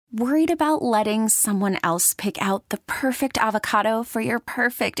Worried about letting someone else pick out the perfect avocado for your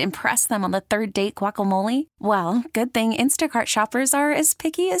perfect impress them on the third date guacamole? Well, good thing Instacart shoppers are as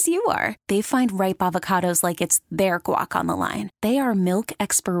picky as you are. They find ripe avocados like it's their guac on the line. They are milk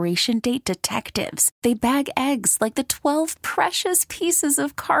expiration date detectives. They bag eggs like the 12 precious pieces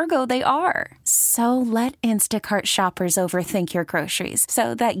of cargo they are. So let Instacart shoppers overthink your groceries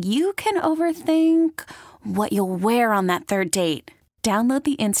so that you can overthink what you'll wear on that third date. Download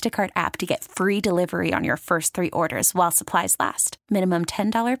the Instacart app to get free delivery on your first 3 orders while supplies last. Minimum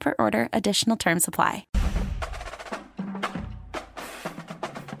 $10 per order. Additional terms apply.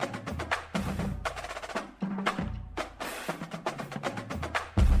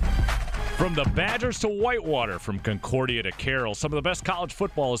 From the Badgers to Whitewater, from Concordia to Carroll, some of the best college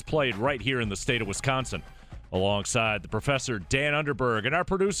football is played right here in the state of Wisconsin. Alongside the professor, Dan Underberg, and our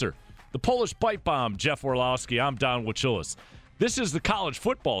producer, the Polish bite bomb, Jeff Orlowski, I'm Don Wachulis. This is the College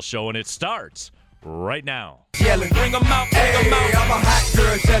Football Show, and it starts right now. Yelling, bring them out, bring them out. I'm a hot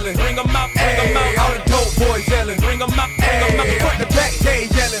girl yelling, bring them out, bring them out. All the dope boys yelling, bring them out, bring them out. Front the back day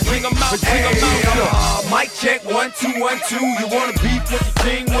yelling, bring them out, bring them out. Mic check, 1 2 1 2. You want to beef with the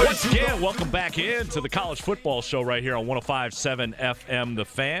king? Once again, welcome back into the College Football Show right here on 105.7 FM The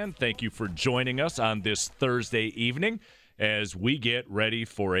Fan. Thank you for joining us on this Thursday evening as we get ready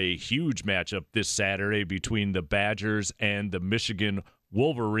for a huge matchup this Saturday between the Badgers and the Michigan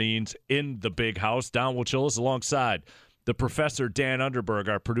Wolverines in the Big House. Don Wachulis alongside the professor Dan Underberg,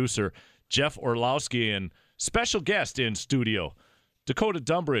 our producer Jeff Orlowski, and special guest in studio, Dakota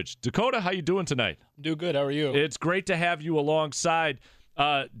Dumbridge. Dakota, how you doing tonight? Do good. How are you? It's great to have you alongside.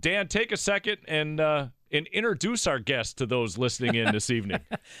 Dan, take a second and introduce our guest to those listening in this evening.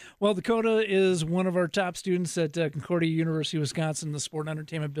 Well, Dakota is one of our top students at Concordia University, Wisconsin, the Sport and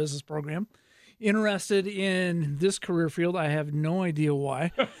Entertainment Business Program. Interested in this career field. I have no idea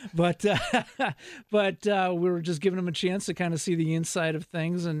why, but we were just giving him a chance to kind of see the inside of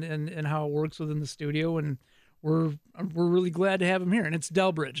things and how it works within the studio, and we're really glad to have him here. And it's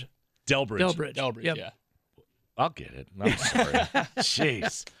Delbridge. Delbridge, yep. Yeah. I'll get it. I'm sorry.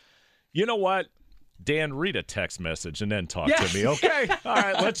 Jeez. You know what? Dan, read a text message and then talk to me, okay? All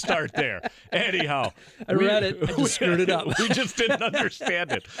right, let's start there. Anyhow. I read it. I just screwed it up. We just didn't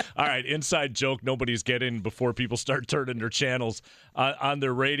understand it. All right, inside joke. Nobody's getting before people start turning their channels on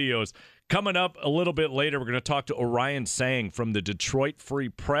their radios. Coming up a little bit later, we're going to talk to Orion Sang from the Detroit Free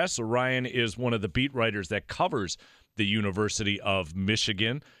Press. Orion is one of the beat writers that covers the University of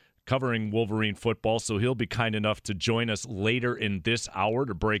Michigan, covering Wolverine football, so he'll be kind enough to join us later in this hour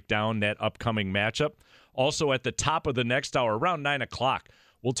to break down that upcoming matchup. Also at the top of the next hour, around 9 o'clock,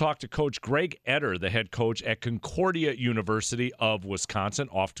 we'll talk to Coach Greg Etter, the head coach at Concordia University of Wisconsin,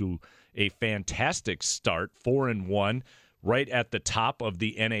 off to a fantastic start, 4-1, right at the top of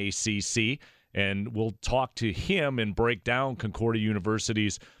the NACC. And we'll talk to him and break down Concordia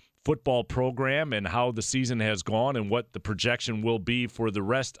University's football program and how the season has gone and what the projection will be for the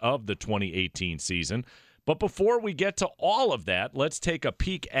rest of the 2018 season. But before we get to all of that, let's take a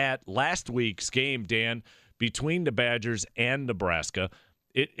peek at last week's game, Dan, between the Badgers and Nebraska.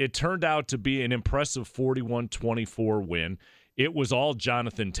 It turned out to be an impressive 41-24 win. It was all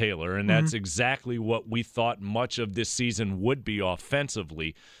Jonathan Taylor, and that's exactly what we thought much of this season would be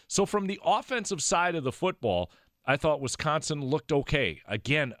offensively. So from the offensive side of the football, I thought Wisconsin looked okay.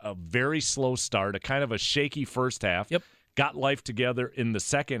 Again, a very slow start, a kind of a shaky first half. Yep. Got life together in the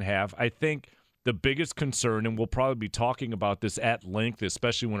second half. I think the biggest concern, and we'll probably be talking about this at length,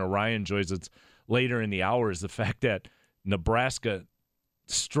 especially when Orion joins us later in the hour, is the fact that Nebraska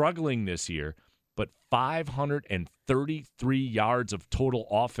struggling this year, but 533 yards of total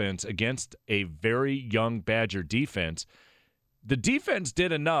offense against a very young Badger defense. The defense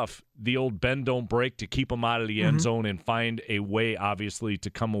did enough, the old bend don't break, to keep them out of the end zone and find a way, obviously,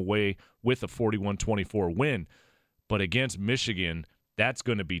 to come away with a 41-24 win. But against Michigan, that's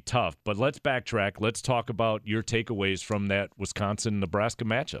going to be tough. But let's backtrack. Let's talk about your takeaways from that Wisconsin-Nebraska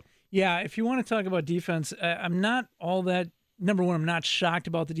matchup. Yeah, if you want to talk about defense, I'm not all that – number one, I'm not shocked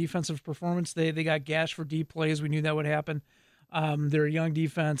about the defensive performance. They got gashed for deep plays. We knew that would happen. They're a young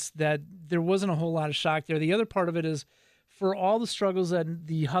defense. That there wasn't a whole lot of shock there. The other part of it is, for all the struggles that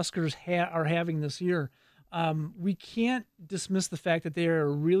the Huskers are having this year, we can't dismiss the fact that they are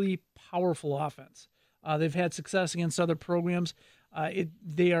a really powerful offense. They've had success against other programs.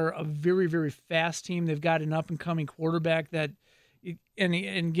 They are a very, very fast team. They've got an up-and-coming quarterback that, and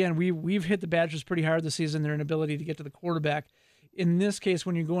again, we've hit the Badgers pretty hard this season, their inability to get to the quarterback. In this case,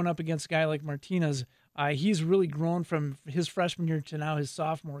 when you're going up against a guy like Martinez, he's really grown from his freshman year to now his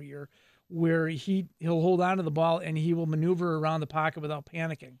sophomore year, where he'll hold on to the ball and he will maneuver around the pocket without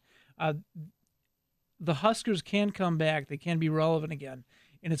panicking. The Huskers can come back. They can be relevant again,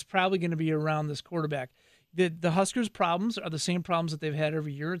 and it's probably going to be around this quarterback. The Huskers' problems are the same problems that they've had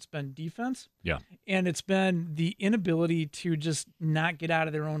every year. It's been defense. Yeah. And it's been the inability to just not get out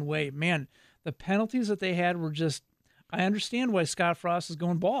of their own way. Man, the penalties that they had were just – I understand why Scott Frost is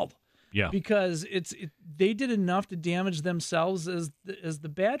going bald. Yeah. Because they did enough to damage themselves as the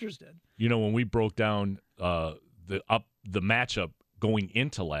Badgers did. You know, when we broke down the matchup going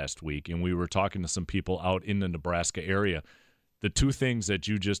into last week, and we were talking to some people out in the Nebraska area, the two things that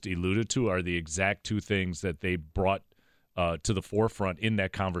you just alluded to are the exact two things that they brought to the forefront in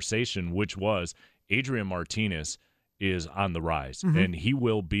that conversation, which was Adrian Martinez is on the rise, and he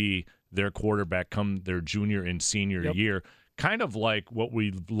will be their quarterback come their junior and senior year, kind of like what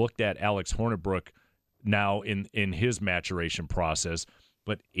we looked at Alex Hornibrook now in his maturation process.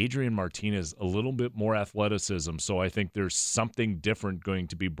 But Adrian Martinez, a little bit more athleticism, so I think there's something different going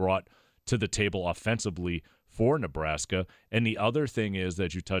to be brought to the table offensively for Nebraska. And the other thing is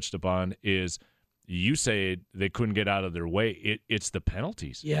that you touched upon is you say they couldn't get out of their way. It's the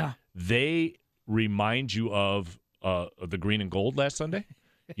penalties. Yeah. They remind you of the green and gold last Sunday.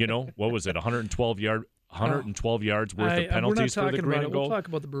 You know, what was it, 112 yards worth of penalties for the green and gold? We'll talk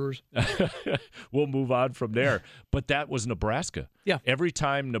about the Brewers. We'll move on from there. But that was Nebraska. Yeah. Every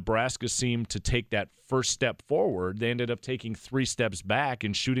time Nebraska seemed to take that first step forward, they ended up taking 3 steps back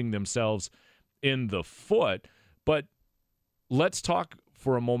and shooting themselves in the foot. But let's talk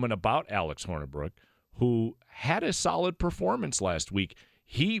for a moment about Alex Hornibrook, who had a solid performance last week.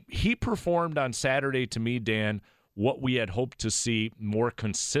 He performed on Saturday, to me, Dan, what we had hoped to see more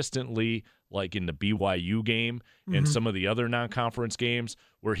consistently, like in the BYU game and some of the other non-conference games,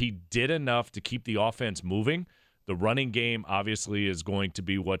 where he did enough to keep the offense moving. The running game obviously is going to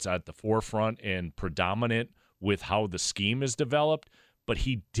be what's at the forefront and predominant with how the scheme is developed, but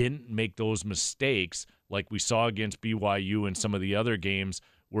he didn't make those mistakes like we saw against BYU and some of the other games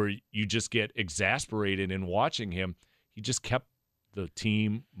where you just get exasperated in watching him. He just kept the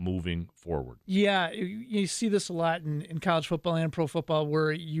team moving forward. Yeah, you see this a lot in college football and pro football,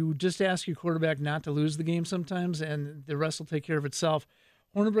 where you just ask your quarterback not to lose the game sometimes, and the rest will take care of itself.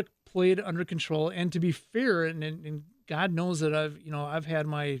 Hornibrook played under control, and to be fair, and God knows that I've had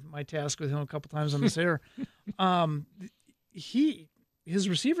my task with him a couple times on this air. His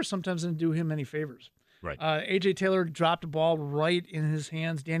receivers sometimes didn't do him any favors. Right. A.J. Taylor dropped a ball right in his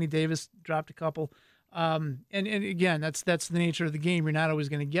hands. Danny Davis dropped a couple. And again, that's the nature of the game. You're not always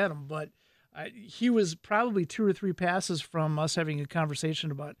going to get him, but he was probably 2 or 3 passes from us having a conversation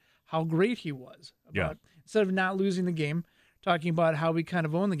about how great he was. Instead of not losing the game, talking about how we kind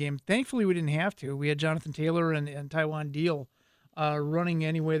of own the game. Thankfully, we didn't have to. We had Jonathan Taylor and Tywan Deal running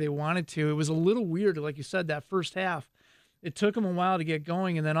any way they wanted to. It was a little weird, like you said, that first half. It took them a while to get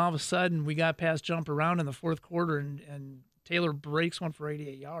going, and then all of a sudden we got past jump around in the fourth quarter, and Taylor breaks one for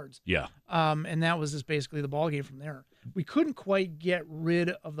 88 yards. Yeah. And that was just basically the ball game from there. We couldn't quite get rid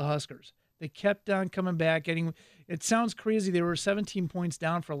of the Huskers. They kept on coming back. It sounds crazy. They were 17 points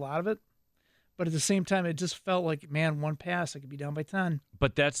down for a lot of it. But at the same time, it just felt like, man, one pass, I could be down by 10.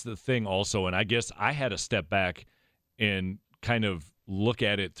 But that's the thing also, and I guess I had to step back and kind of look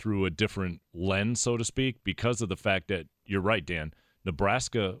at it through a different lens, so to speak, because of the fact that, you're right, Dan,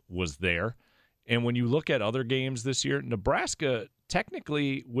 Nebraska was there. And when you look at other games this year, Nebraska,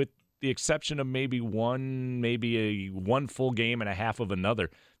 technically, with the exception of maybe one full game and a half of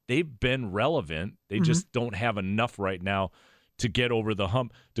another, they've been relevant. They just don't have enough right now to get over the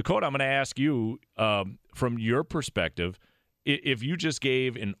hump. Dakota, I'm going to ask you, from your perspective, if you just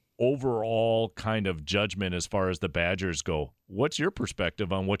gave an overall kind of judgment as far as the Badgers go, what's your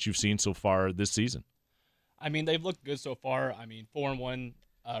perspective on what you've seen so far this season? I mean, they've looked good so far. I mean, 4-1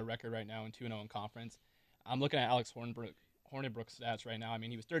 record right now and 2-0 in conference. I'm looking at Alex Hornibrook's stats right now. I mean,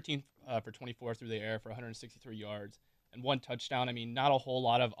 he was 13 for 24 through the air for 163 yards and 1 touchdown. I mean, not a whole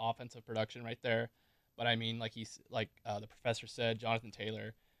lot of offensive production right there. But, I mean, like the professor said, Jonathan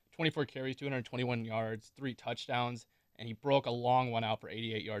Taylor, 24 carries, 221 yards, 3 touchdowns, and he broke a long one out for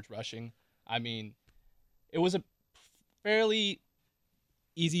 88 yards rushing. I mean, it was a fairly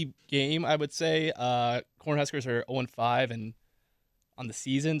easy game, I would say. Cornhuskers are 0-5 and on the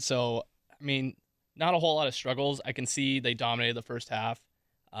season, so I mean, not a whole lot of struggles. I can see they dominated the first half,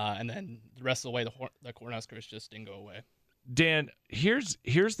 and then the rest of the way the Cornhuskers just didn't go away. Dan, here's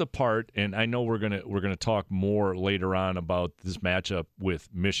the part, and I know we're gonna talk more later on about this matchup with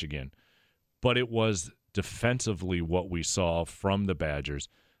Michigan, but it was defensively what we saw from the Badgers.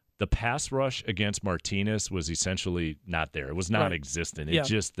 the pass rush against Martinez was essentially not there. It was non-existent.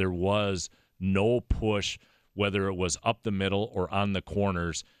 There was no push, whether it was up the middle or on the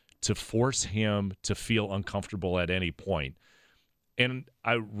corners, to force him to feel uncomfortable at any point. And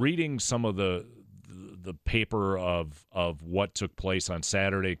reading some of the paper of what took place on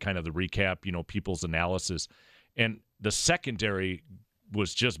Saturday, kind of the recap, people's analysis, and the secondary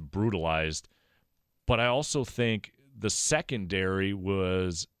was just brutalized. But I also think the secondary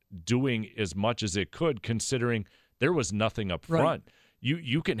was doing as much as it could, considering there was nothing up front.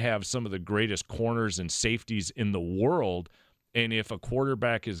 You can have some of the greatest corners and safeties in the world, and if a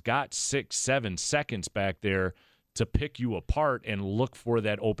quarterback has got 6-7 seconds back there to pick you apart and look for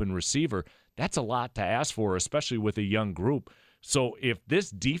that open receiver, that's a lot to ask for, especially with a young group. So if this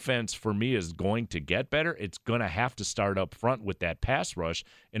defense for me is going to get better, it's going to have to start up front with that pass rush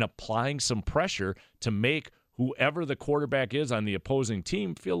and applying some pressure to make whoever the quarterback is on the opposing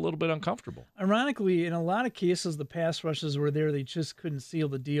team feel a little bit uncomfortable. Ironically, in a lot of cases, the pass rushes were there. They just couldn't seal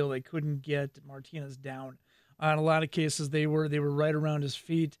the deal. They couldn't get Martinez down. In a lot of cases, they were right around his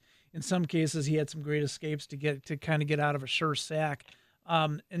feet. In some cases, he had some great escapes to kind of get out of a sure sack.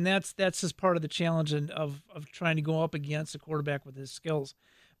 And that's just part of the challenge of trying to go up against a quarterback with his skills.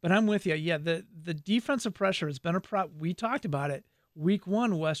 But I'm with you. Yeah, the defensive pressure has been a problem. We talked about it week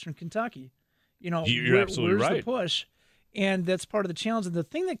 1, Western Kentucky. You're absolutely where's right. The push? And that's part of the challenge. And the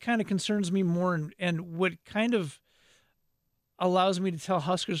thing that kind of concerns me more and what kind of allows me to tell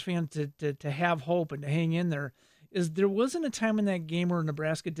Huskers fans to have hope and to hang in there is there wasn't a time in that game where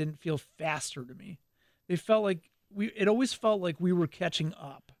Nebraska didn't feel faster to me. They felt like it always felt like we were catching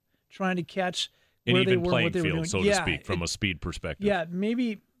up, trying to catch where they were, what they were doing. So to speak, from a speed perspective. Yeah,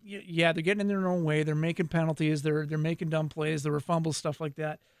 maybe. Yeah, they're getting in their own way. They're making penalties. They're making dumb plays. There were fumbles, stuff like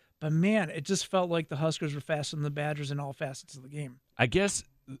that. But, man, it just felt like the Huskers were faster than the Badgers in all facets of the game. I guess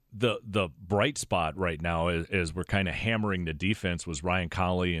the bright spot right now as we're kind of hammering the defense was Ryan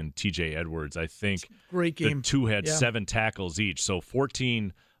Connolly and TJ Edwards. I think great game. The two had 7 tackles each. So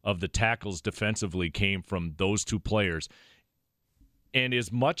 14 of the tackles defensively came from those two players. And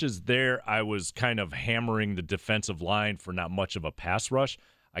as much as I was kind of hammering the defensive line for not much of a pass rush,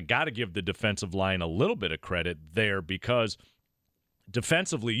 I got to give the defensive line a little bit of credit there because –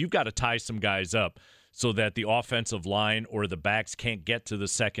 defensively, you've got to tie some guys up so that the offensive line or the backs can't get to the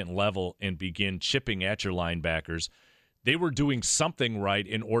second level and begin chipping at your linebackers. They were doing something right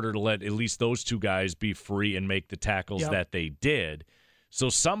in order to let at least those two guys be free and make the tackles that they did. So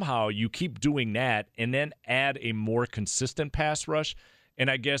somehow you keep doing that and then add a more consistent pass rush.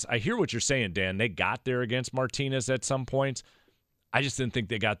 And I guess I hear what you're saying, Dan. They got there against Martinez at some points. I just didn't think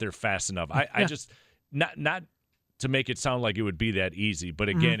they got there fast enough. I just not to make it sound like it would be that easy. But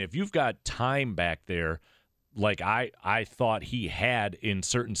again, if you've got time back there, like I thought he had in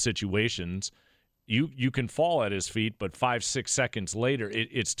certain situations, you can fall at his feet, but 5-6 seconds later,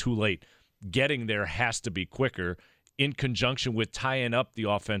 it's too late. Getting there has to be quicker in conjunction with tying up the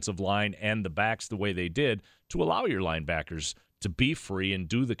offensive line and the backs the way they did to allow your linebackers to be free and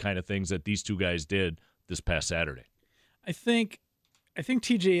do the kind of things that these two guys did this past Saturday. I think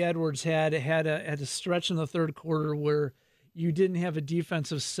TJ Edwards had a stretch in the third quarter where you didn't have a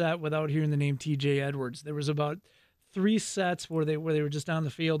defensive set without hearing the name TJ Edwards. There was about 3 sets where they were just on the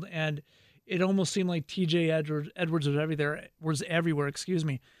field, and it almost seemed like TJ Edwards was everywhere.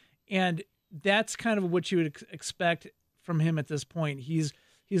 And that's kind of what you would expect from him at this point. He's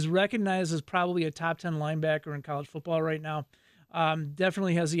recognized as probably a top 10 linebacker in college football right now.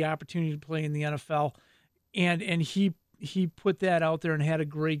 Definitely has the opportunity to play in the NFL, and he put that out there and had a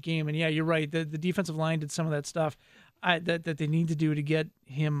great game. And yeah, you're right. The defensive line did some of that stuff that they need to do to get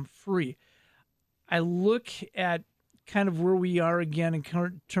him free. I look at kind of where we are again in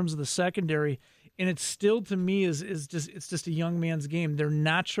terms of the secondary, and it's still, to me, it's just a young man's game. They're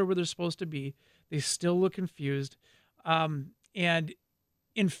not sure where they're supposed to be. They still look confused. And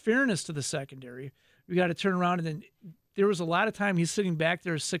in fairness to the secondary, we got to turn around, and then there was a lot of time he's sitting back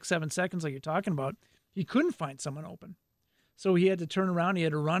there 6-7 seconds like you're talking about. He couldn't find someone open. So he had to turn around, he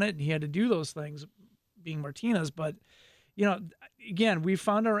had to run it, and he had to do those things, being Martinez. But, again, we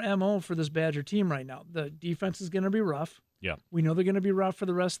found our MO for this Badger team right now. The defense is going to be rough. Yeah. We know they're going to be rough for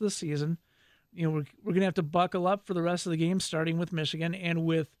the rest of the season. We're going to have to buckle up for the rest of the game, starting with Michigan. And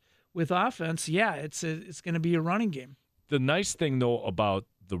with offense, it's going to be a running game. The nice thing, though, about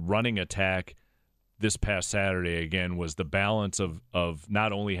the running attack this past Saturday, again, was the balance of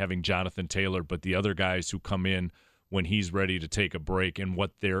not only having Jonathan Taylor, but the other guys who come in when he's ready to take a break and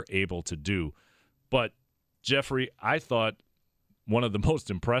what they're able to do. But, Jeffrey, I thought one of the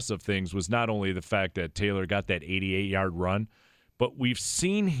most impressive things was not only the fact that Taylor got that 88-yard run, but we've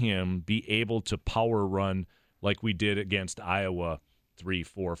seen him be able to power run like we did against Iowa, 3,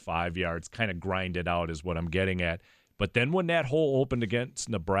 4, 5 yards, kind of grind it out is what I'm getting at. But then when that hole opened against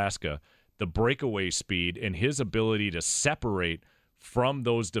Nebraska, the breakaway speed and his ability to separate from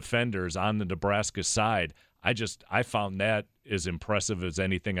those defenders on the Nebraska side, I found that as impressive as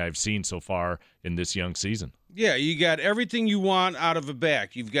anything I've seen so far in this young season. Yeah, you got everything you want out of a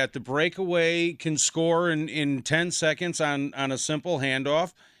back. You've got the breakaway, can score in 10 seconds on a simple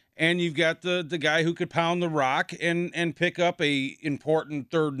handoff, and you've got the guy who could pound the rock and pick up a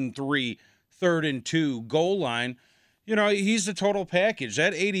important 3rd and 3, 3rd and 2 goal line. You know, he's the total package.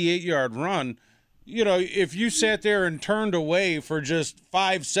 That 88-yard run, you know, if you sat there and turned away for just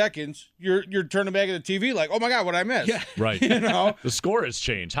 5 seconds, you're turning back at the TV like, oh, my God, what I missed? Yeah. Right. You know? The score has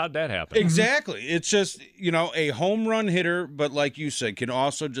changed. How'd that happen? Exactly. It's just, you know, a home run hitter, but like you said, can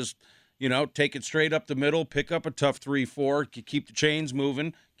also just, you know, take it straight up the middle, pick up a tough 3-4, keep the chains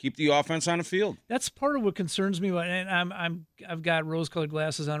moving, keep the offense on the field. That's part of what concerns me. And I've got rose-colored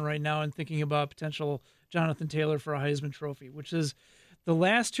glasses on right now and thinking about potential Jonathan Taylor for a Heisman Trophy, which is the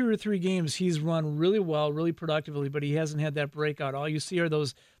last 2 or 3 games he's run really well, really productively, but he hasn't had that breakout. All you see are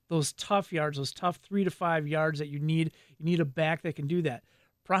those tough yards, those tough 3 to 5 yards that you need. You need a back that can do that.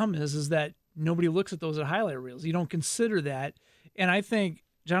 Problem is that nobody looks at those at highlight reels. You don't consider that. And I think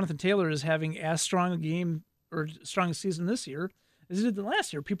Jonathan Taylor is having as strong a game or strong a season this year as he did the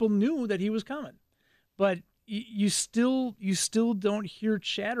last year. People knew that he was coming, but you still don't hear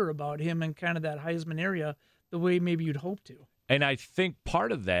chatter about him in kind of that Heisman area the way maybe you'd hope to. And I think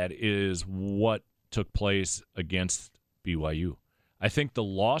part of that is what took place against BYU. I think the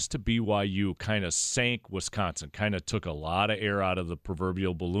loss to BYU kind of sank Wisconsin, kind of took a lot of air out of the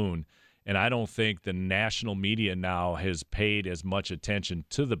proverbial balloon. And I don't think the national media now has paid as much attention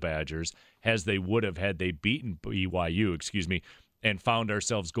to the Badgers as they would have had they beaten BYU, and found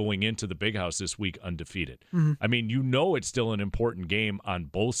ourselves going into the Big House this week undefeated. Mm-hmm. I mean, you know it's still an important game on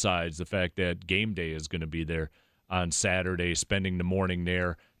both sides, the fact that game day is going to be there on Saturday, spending the morning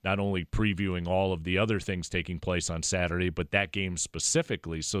there, not only previewing all of the other things taking place on Saturday, but that game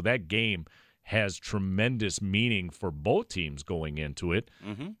specifically. So that game has tremendous meaning for both teams going into it.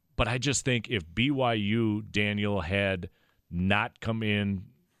 Mm-hmm. But I just think if BYU, Daniel, had not come in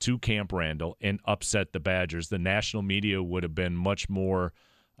to Camp Randall and upset the Badgers, the national media would have been much more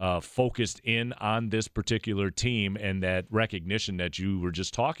focused in on this particular team, and that recognition that you were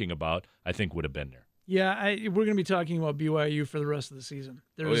just talking about, I think, would have been there. Yeah, we're going to be talking about BYU for the rest of the season.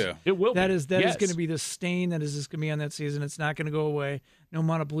 It will. That is going to be the stain that is just going to be on that season. It's not going to go away. No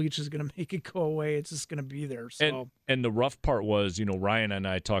amount of bleach is going to make it go away. It's just going to be there. So. And the rough part was, you know, Ryan and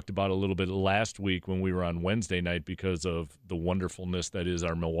I talked about a little bit last week when we were on Wednesday night because of the wonderfulness that is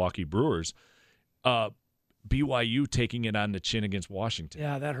our Milwaukee Brewers. BYU taking it on the chin against Washington.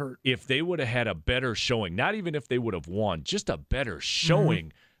 Yeah, that hurt. If they would have had a better showing, not even if they would have won, just a better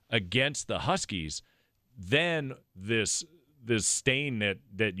showing against the Huskies, then this stain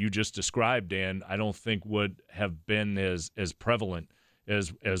that you just described, Dan, I don't think would have been as prevalent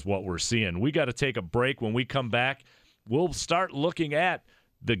as what we're seeing. We got to take a break. When we come back, we'll start looking at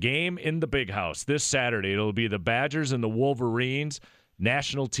the game in the Big House this Saturday. It'll be the Badgers and the Wolverines.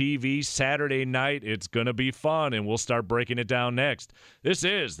 National TV Saturday night. It's going to be fun, and we'll start breaking it down next. This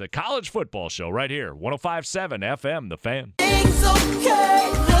is the College Football Show right here, 105.7 FM, The Fan. It's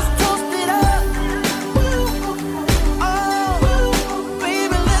okay, let's toast it up. Oh,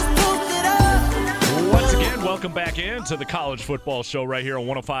 baby, let's toast it up. Once again, welcome back into the College Football Show right here on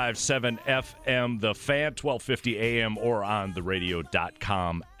 105.7 FM, The Fan, 1250 AM, or on the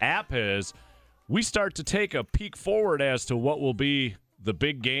radio.com app as we start to take a peek forward as to what will be the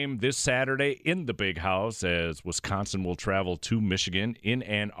big game this Saturday in the Big House as Wisconsin will travel to Michigan in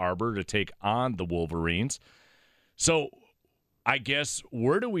Ann Arbor to take on the Wolverines. So I guess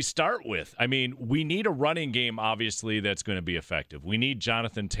where do we start with? I mean, we need a running game, obviously, that's going to be effective. We need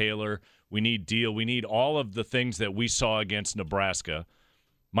Jonathan Taylor. We need Deal. We need all of the things that we saw against Nebraska.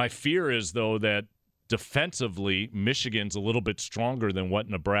 My fear is, though, that defensively, Michigan's a little bit stronger than what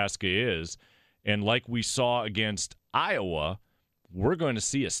Nebraska is. And like we saw against Iowa, we're going to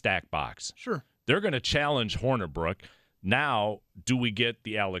see a stack box. Sure. They're going to challenge Hornibrook. Now, do we get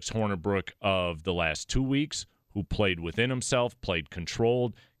the Alex Hornibrook of the last 2 weeks, who played within himself, played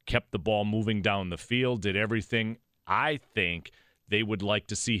controlled, kept the ball moving down the field, did everything I think they would like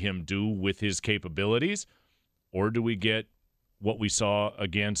to see him do with his capabilities? Or do we get what we saw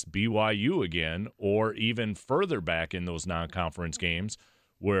against BYU again, or even further back in those non-conference games,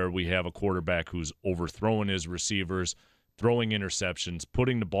 where we have a quarterback who's overthrowing his receivers, throwing interceptions,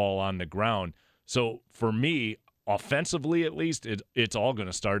 putting the ball on the ground? So for me, offensively at least, it's all going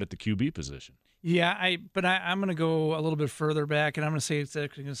to start at the QB position. Yeah, I'm going to go a little bit further back, and I'm going to say it's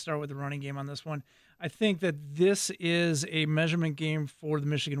actually going to start with the running game on this one. I think that this is a measurement game for the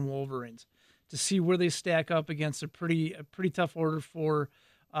Michigan Wolverines to see where they stack up against a pretty tough order for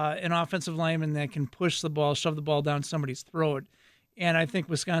an offensive lineman that can push the ball, shove the ball down somebody's throat. And I think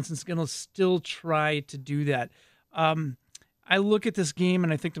Wisconsin's going to still try to do that. I look at this game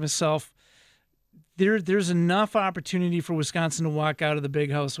and I think to myself, there's enough opportunity for Wisconsin to walk out of the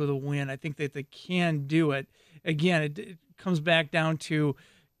Big House with a win. I think that they can do it. Again, it comes back down to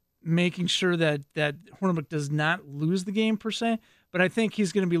making sure that Hornibrook does not lose the game per se, but I think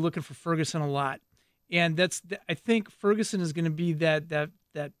he's going to be looking for Ferguson a lot. And I think Ferguson is going to be that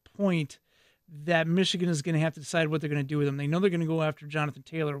point that Michigan is going to have to decide what they're going to do with him. They know they're going to go after Jonathan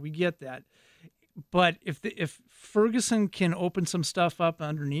Taylor. We get that. But if Ferguson can open some stuff up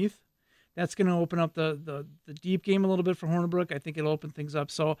underneath, that's going to open up the deep game a little bit for Hornibrook. I think it'll open things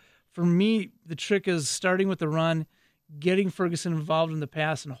up. So for me, the trick is starting with the run, getting Ferguson involved in the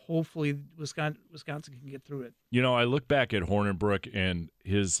pass, and hopefully Wisconsin can get through it. You know, I look back at Hornibrook, and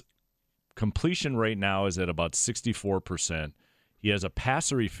his completion rate now is at about 64%. He has a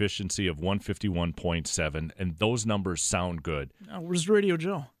passer efficiency of 151.7, and those numbers sound good. Where's Radio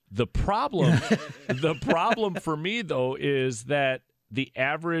Joe? The problem for me, though, is that the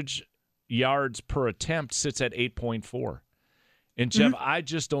average yards per attempt sits at 8.4. And, Jeff, I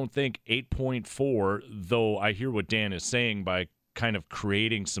just don't think 8.4, though I hear what Dan is saying by kind of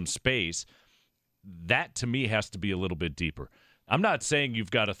creating some space, that to me has to be a little bit deeper. I'm not saying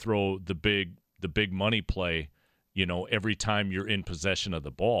you've got to throw the big money play, you know, every time you're in possession of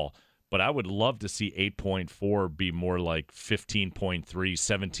the ball, but I would love to see 8.4 be more like 15.3,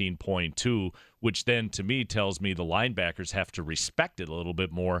 17.2, which then to me tells me the linebackers have to respect it a little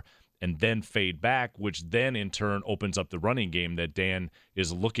bit more and then fade back, which then in turn opens up the running game that Dan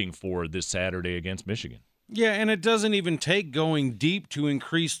is looking for this Saturday against Michigan. Yeah, and it doesn't even take going deep to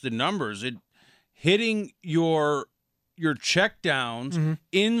increase the numbers. It hitting your check downs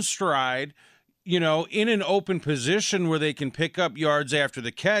in stride, you know, in an open position where they can pick up yards after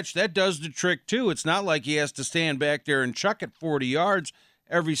the catch, that does the trick too. It's not like he has to stand back there and chuck it 40 yards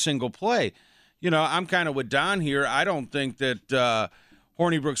every single play. You know, I'm kind of with Don here. I don't think that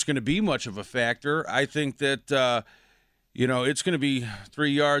Hornibrook's going to be much of a factor. I think that, you know, it's going to be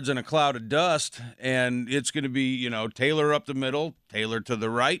 3 yards in a cloud of dust, and it's going to be, you know, Taylor up the middle, Taylor to the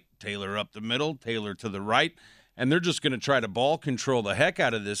right, Taylor up the middle, Taylor to the right, and they're just going to try to ball control the heck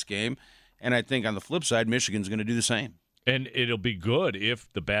out of this game. And I think on the flip side, Michigan's going to do the same. And it'll be good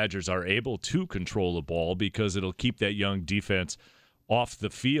if the Badgers are able to control the ball because it'll keep that young defense off the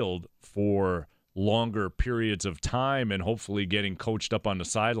field for longer periods of time and hopefully getting coached up on the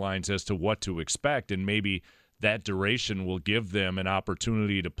sidelines as to what to expect. And maybe that duration will give them an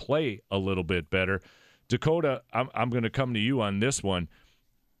opportunity to play a little bit better. Dakota, I'm going to come to you on this one.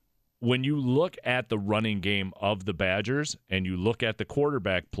 When you look at the running game of the Badgers and you look at the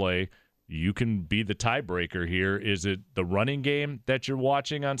quarterback play, you can be the tiebreaker here. Is it the running game that you're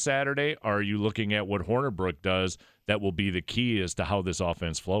watching on Saturday, or are you looking at what Hornibrook does that will be the key as to how this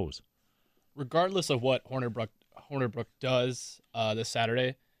offense flows? Regardless of what Hornibrook does this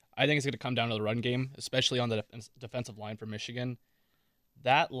Saturday, I think it's going to come down to the run game, especially on the defensive line for Michigan.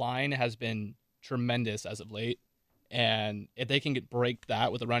 That line has been tremendous as of late, and if they can break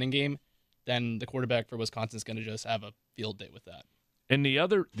that with the running game, then the quarterback for Wisconsin is going to just have a field day with that. And the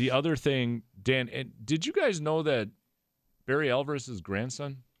other thing, Dan, and did you guys know that Barry Alvarez's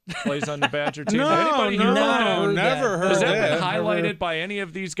grandson plays on the Badger team? Anybody hear that? Never heard Has that that. been highlighted by any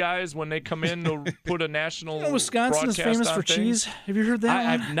of these guys when they come in to put a national Wisconsin is broadcast famous on for things? cheese. Have you heard that? I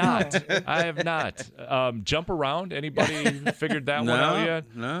have not. I have not. Jump around. Anybody figured that one out yet?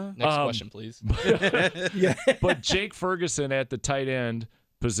 No. Next question, please. But Jake Ferguson at the tight end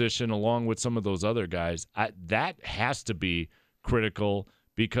position, along with some of those other guys, that has to be critical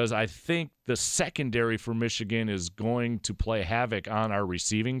because I think the secondary for Michigan is going to play havoc on our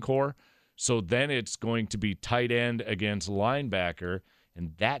receiving core. So then it's going to be tight end against linebacker.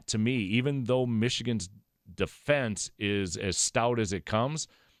 And that, to me, even though Michigan's defense is as stout as it comes,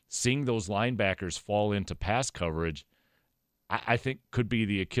 seeing those linebackers fall into pass coverage, I think could be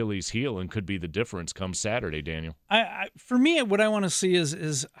the Achilles heel and could be the difference come Saturday, Daniel. For me, what I want to see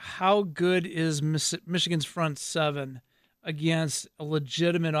is how good is Michigan's front seven against a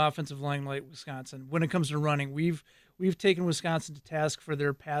legitimate offensive line like Wisconsin. When it comes to running, we've taken Wisconsin to task for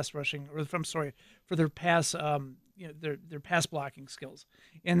their pass rushing, for their pass, their pass blocking skills,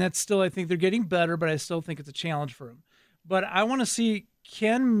 and that's still, I think they're getting better, but I still think it's a challenge for them. But I want to see,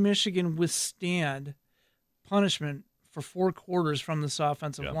 can Michigan withstand punishment for 4 quarters from this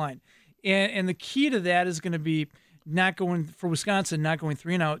offensive line. And the key to that is going to be not going for Wisconsin, not going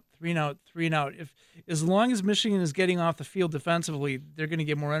 3 and out, 3 and out, 3 and out. As long as Michigan is getting off the field defensively, they're going to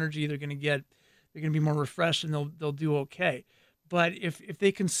get more energy. They're going to be more refreshed, and they'll do okay. But if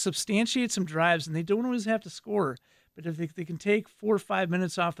they can substantiate some drives, and they don't always have to score, but if they can take 4 or 5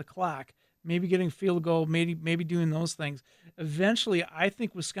 minutes off the clock, maybe getting a field goal, maybe doing those things, eventually I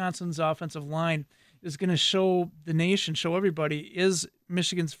think Wisconsin's offensive line is going to show the nation, show everybody, is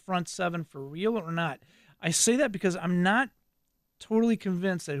Michigan's front 7 for real or not? I say that because I'm not totally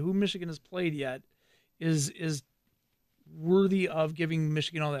convinced that who Michigan has played yet is worthy of giving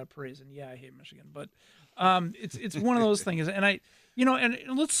Michigan all that praise. And yeah, I hate Michigan, but it's one of those things. And and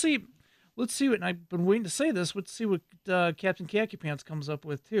let's see what, and I've been waiting to say this, let's see what Captain Khaki Pants comes up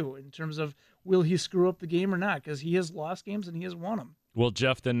with too, in terms of will he screw up the game or not? Because he has lost games and he has won them. Well,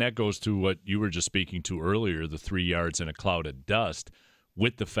 Jeff, then that goes to what you were just speaking to earlier, the 3 yards in a cloud of dust,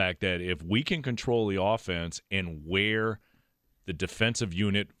 with the fact that if we can control the offense and wear the defensive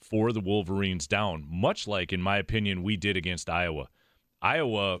unit for the Wolverines down, much like, in my opinion, we did against Iowa.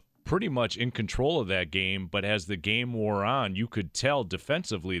 Iowa pretty much in control of that game, but as the game wore on, you could tell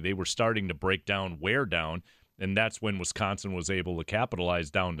defensively they were starting to break down, wear down, and that's when Wisconsin was able to capitalize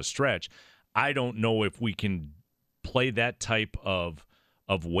down the stretch. I don't know if we can play that type of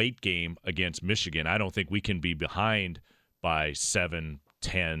weight game against Michigan. I don't think we can be behind by 7,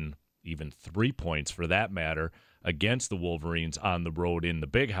 10, even 3 points for that matter against the Wolverines on the road in the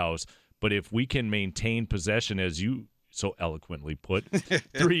Big House. But if we can maintain possession, as you so eloquently put,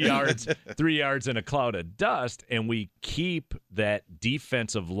 3 yards in a cloud of dust, and we keep that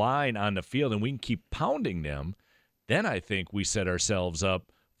defensive line on the field and we can keep pounding them, then I think we set ourselves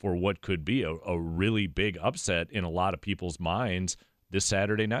up for what could be a really big upset in a lot of people's minds this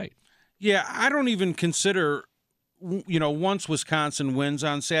Saturday night. Yeah, I don't even consider, once Wisconsin wins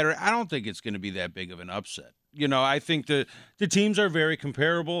on Saturday, I don't think it's going to be that big of an upset. I think the teams are very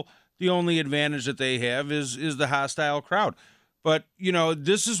comparable. The only advantage that they have is the hostile crowd. But,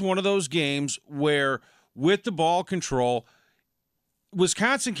 this is one of those games where with the ball control,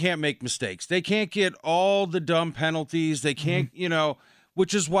 Wisconsin can't make mistakes. They can't get all the dumb penalties. They can't,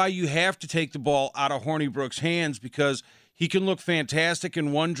 which is why you have to take the ball out of Hornibrook's hands, because he can look fantastic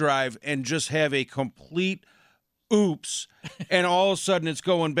in one drive and just have a complete oops, and all of a sudden it's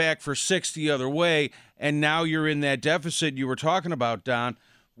going back for 6 the other way, and now you're in that deficit you were talking about, Don,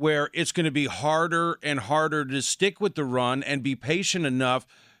 where it's going to be harder and harder to stick with the run and be patient enough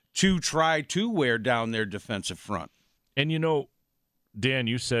to try to wear down their defensive front. And Dan,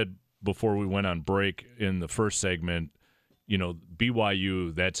 you said before we went on break in the first segment,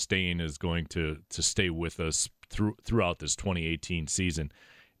 BYU, that stain is going to stay with us throughout this 2018 season.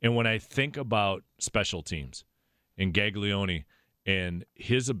 And when I think about special teams and Gaglione and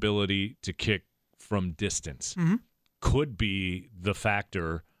his ability to kick from distance could be the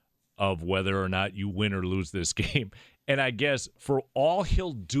factor of whether or not you win or lose this game. And I guess for all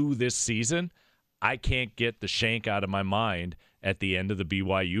he'll do this season, I can't get the shank out of my mind at the end of the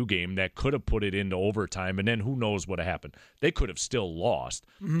BYU game that could have put it into overtime, and then who knows what happened. They could have still lost,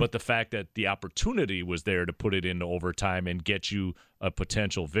 but the fact that the opportunity was there to put it into overtime and get you a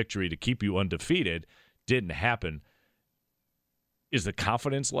potential victory to keep you undefeated didn't happen. Is the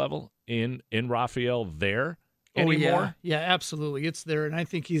confidence level in Raphael there anymore? Yeah, absolutely. It's there, and I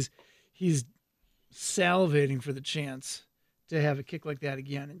think he's salivating for the chance to have a kick like that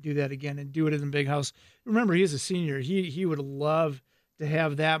again and do that again and do it in the Big House. Remember, he's a senior. He would love to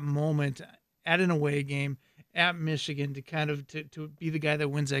have that moment at an away game at Michigan to kind of to be the guy that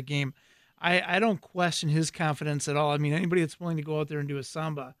wins that game. I don't question his confidence at all. I mean, anybody that's willing to go out there and do a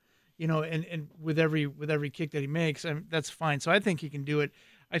samba, and with every kick that he makes, that's fine. So I think he can do it.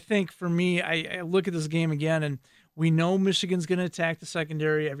 I think for me, I look at this game again, and we know Michigan's going to attack the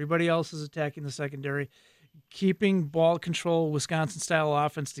secondary. Everybody else is attacking the secondary. Keeping ball control, Wisconsin-style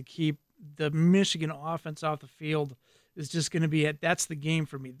offense to keep the Michigan offense off the field is just going to be it. That's the game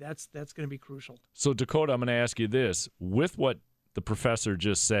for me. That's going to be crucial. So, Dakota, I'm going to ask you this. With what the professor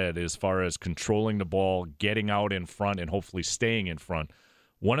just said as far as controlling the ball, getting out in front, and hopefully staying in front,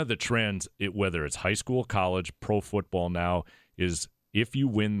 one of the trends, whether it's high school, college, pro football now, is if you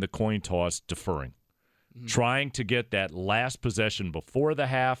win the coin toss, deferring. Trying to get that last possession before the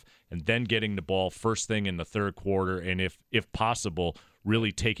half and then getting the ball first thing in the third quarter, and if possible,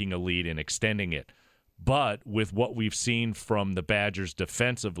 really taking a lead and extending it. But with what we've seen from the Badgers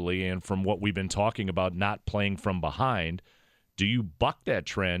defensively and from what we've been talking about not playing from behind, do you buck that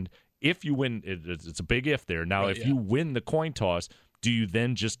trend if you win? It's a big if there. Now, if you win the coin toss, do you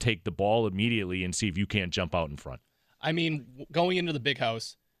then just take the ball immediately and see if you can't jump out in front? I mean, going into the big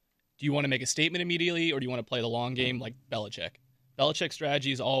house, do you want to make a statement immediately, or do you want to play the long game like Belichick? Belichick's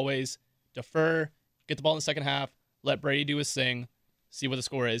strategy is always defer, get the ball in the second half, let Brady do his thing, see what the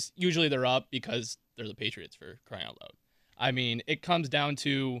score is. Usually they're up because they're the Patriots, for crying out loud. I mean, it comes down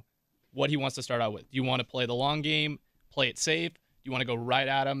to what he wants to start out with. Do you want to play the long game, play it safe? Do you want to go right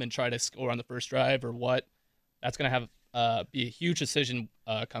at him and try to score on the first drive, or what? That's going to have be a huge decision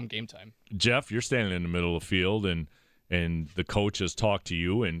come game time. Jeff, you're standing in the middle of the field, and the coach has talked to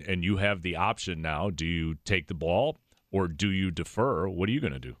you, and you have the option now. Do you take the ball or do you defer? What are you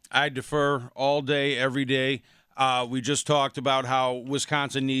going to do? I defer all day, every day. We just talked about how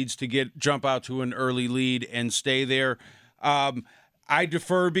Wisconsin needs to jump out to an early lead and stay there. I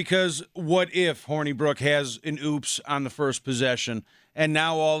defer because what if Hornibrook has an oops on the first possession, and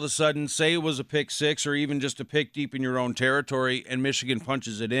now all of a sudden, say it was a pick six or even just a pick deep in your own territory, and Michigan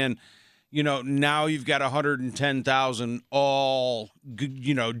punches it in. Now you've got 110,000 all,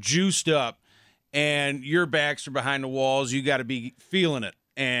 juiced up, and your backs are behind the walls. You got to be feeling it,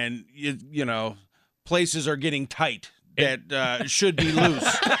 and places are getting tight that should be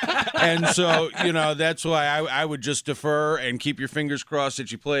loose. And so, that's why I would just defer and keep your fingers crossed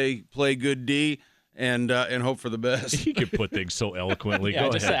that you play good D and hope for the best. He can put things so eloquently. Yeah,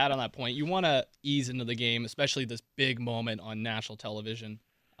 Go just ahead. to add on that point, you want to ease into the game, especially this big moment on national television.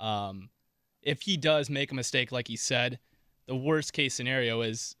 If he does make a mistake, like he said, the worst case scenario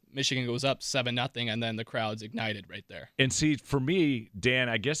is Michigan goes up 7-0, and then the crowd's ignited right there. And see, for me, Dan,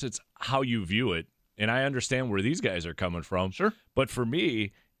 I guess it's how you view it. And I understand where these guys are coming from. Sure. But for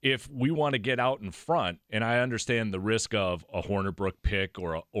me, if we want to get out in front, and I understand the risk of a Hornibrook pick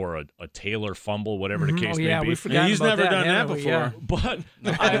or a Taylor fumble, whatever the case may be. We forgot He's about never done that haven't we? before. Yeah.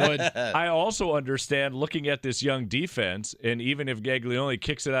 But I would. I also understand looking at this young defense, and even if Gaglione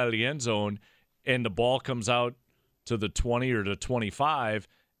kicks it out of the end zone and the ball comes out to the 20 or to 25,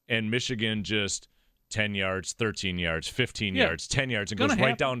 and Michigan just 10 yards, 13 yards, 15 yards, 10 yards, and goes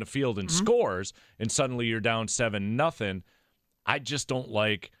right down the field and scores, and suddenly you're down 7-0. I just don't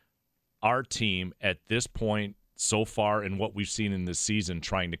like our team at this point so far in what we've seen in this season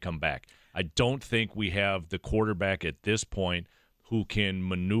trying to come back. I don't think we have the quarterback at this point who can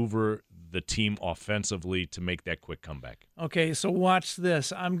maneuver the team offensively to make that quick comeback. Okay, so watch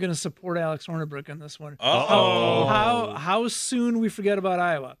this. I'm going to support Alex Hornibrook on this one. Uh-oh. How soon we forget about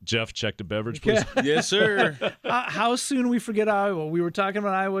Iowa? Jeff, check the beverage, please. Yes, sir. How soon we forget Iowa? We were talking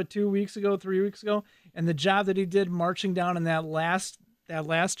about Iowa 3 weeks ago, and the job that he did marching down in that last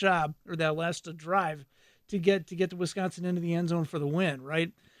job or that last drive to get the Wisconsin into the end zone for the win,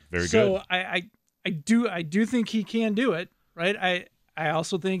 right? Very so good. I do think he can do it, right? I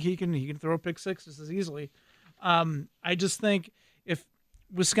also think he can throw pick sixes as easily. I just think if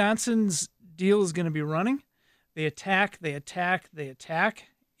Wisconsin's deal is going to be running, they attack,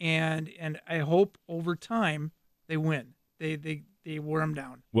 and I hope over time they win. They wear them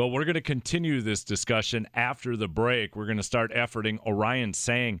down. Well, we're going to continue this discussion after the break. We're going to start efforting Orion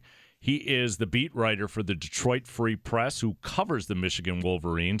Sang. He is the beat writer for the Detroit Free Press who covers the Michigan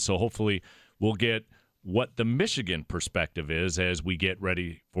Wolverines. So hopefully we'll get what the Michigan perspective is as we get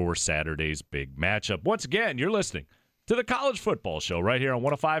ready for Saturday's big matchup. Once again, you're listening to the College Football Show right here on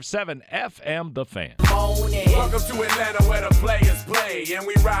 105.7 FM The Fan. Welcome to Atlanta where the players play, and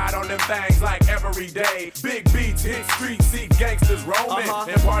we ride on them things like every day. Big beats hit streets, see gangsters roaming,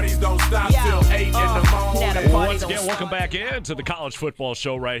 and parties don't stop till 8 in the morning. Once again, welcome back into the College Football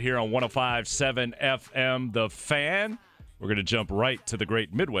Show right here on 105.7 FM The Fan. We're going to jump right to the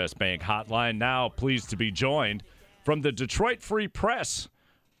Great Midwest Bank hotline now. Pleased to be joined from the Detroit Free Press,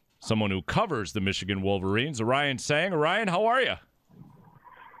 someone who covers the Michigan Wolverines, Orion Sang. Orion, how are you?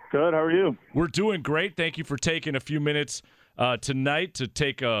 Good. How are you? We're doing great. Thank you for taking a few minutes tonight to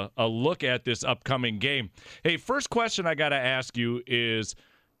take a look at this upcoming game. Hey, first question I got to ask you is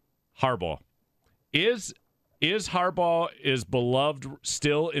Harbaugh. Is Harbaugh as beloved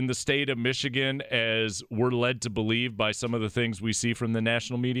still in the state of Michigan as we're led to believe by some of the things we see from the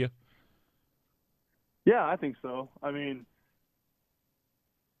national media? Yeah, I think so. I mean,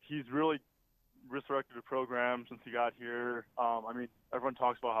 he's really resurrected the program since he got here. I mean, everyone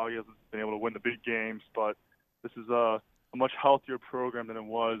talks about how he hasn't been able to win the big games, but this is a much healthier program than it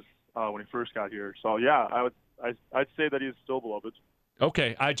was when he first got here. So, yeah, I'd say that he's still beloved.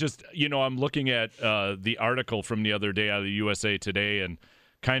 Okay, I just, I'm looking at the article from the other day out of the USA Today and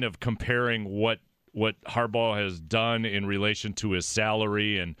kind of comparing what Harbaugh has done in relation to his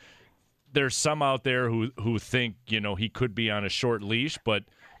salary. And there's some out there who think, he could be on a short leash. But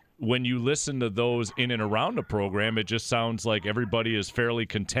when you listen to those in and around the program, it just sounds like everybody is fairly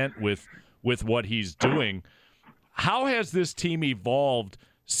content with what he's doing. How has this team evolved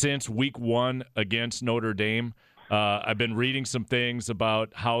since week 1 against Notre Dame? I've been reading some things about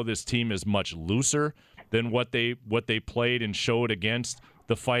how this team is much looser than what they played and showed against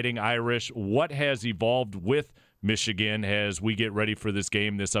the Fighting Irish. What has evolved with Michigan as we get ready for this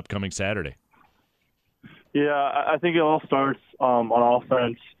game this upcoming Saturday? Yeah, I think it all starts on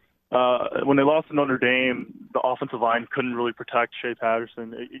offense. When they lost to Notre Dame, the offensive line couldn't really protect Shea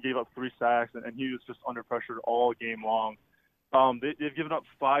Patterson. He gave up 3 sacks, and he was just under pressure all game long. They've given up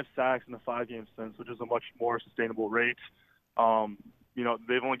 5 sacks in the 5 games since, which is a much more sustainable rate.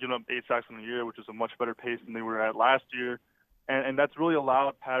 They've only given up 8 sacks in the year, which is a much better pace than they were at last year. And that's really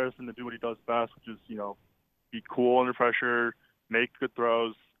allowed Patterson to do what he does best, which is, be cool under pressure, make good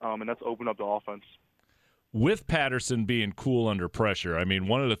throws, and that's opened up the offense. With Patterson being cool under pressure, I mean,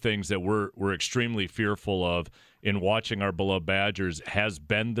 one of the things that we're extremely fearful of in watching our beloved Badgers has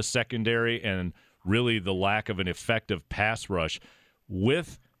been the secondary and really the lack of an effective pass rush.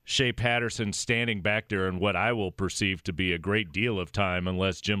 With Shea Patterson standing back there in what I will perceive to be a great deal of time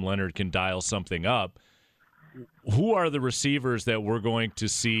unless Jim Leonhard can dial something up, who are the receivers that we're going to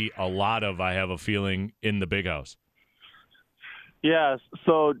see a lot of, I have a feeling, in the Big House? Yeah,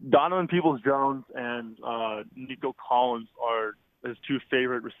 so Donovan Peoples-Jones and Nico Collins are his 2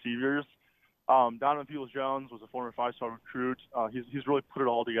 favorite receivers. Donovan Peoples-Jones was a former 5-star recruit. He's really put it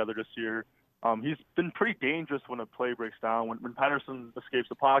all together this year. He's been pretty dangerous when a play breaks down. When Patterson escapes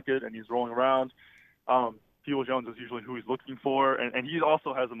the pocket and he's rolling around, Peoples-Jones is usually who he's looking for, and he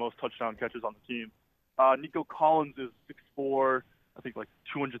also has the most touchdown catches on the team. Nico Collins is 6'4", I think like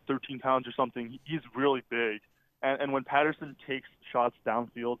 213 pounds or something. He's really big. And when Patterson takes shots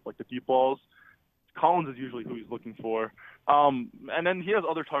downfield, like the deep balls, Collins is usually who he's looking for. And then he has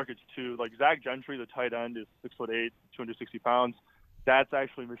other targets too. Like Zach Gentry, the tight end, is 6'8", 260 pounds. That's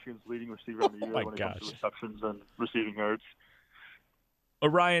actually Michigan's leading receiver in the year when it comes to receptions and receiving yards.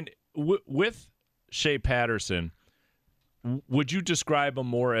 Ryan, with Shea Patterson, would you describe him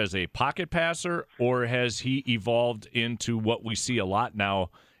more as a pocket passer, or has he evolved into what we see a lot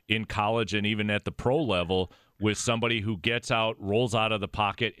now in college and even at the pro level, with somebody who gets out, rolls out of the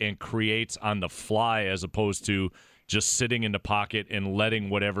pocket, and creates on the fly as opposed to just sitting in the pocket and letting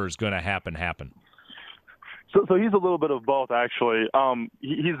whatever is going to happen? So he's a little bit of both, actually.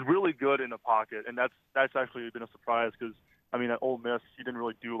 He's really good in the pocket, and that's actually been a surprise because, at Ole Miss, he didn't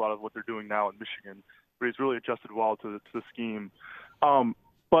really do a lot of what they're doing now in Michigan, but he's really adjusted well to the scheme.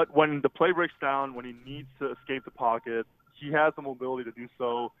 But when the play breaks down, when he needs to escape the pocket, he has the mobility to do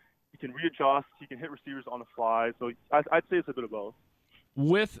so. He can readjust. He can hit receivers on the fly. So I'd say it's a bit of both.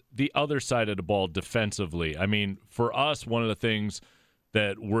 With the other side of the ball defensively, for us, one of the things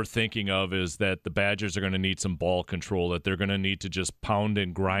that we're thinking of is that the Badgers are going to need some ball control, that they're going to need to just pound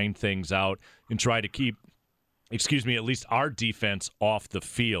and grind things out and try to keep, at least our defense off the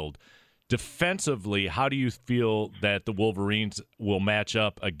field. Defensively, how do you feel that the Wolverines will match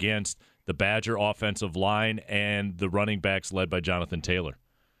up against the Badger offensive line and the running backs led by Jonathan Taylor?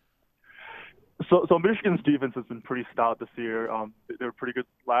 So Michigan's defense has been pretty stout this year. They were pretty good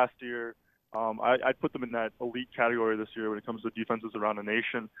last year. I'd put them in that elite category this year when it comes to defenses around the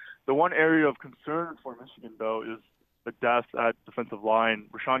nation. The one area of concern for Michigan, though, is the depth at defensive line.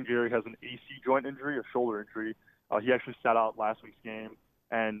 Rashawn Gary has an AC joint injury, a shoulder injury. He actually sat out last week's game,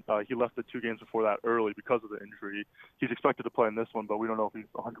 and he left the 2 games before that early because of the injury. He's expected to play in this one, but we don't know if he's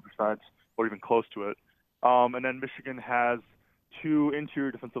 100% or even close to it. And then Michigan has 2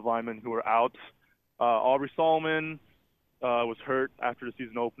 interior defensive linemen who are out. Aubrey Solomon was hurt after the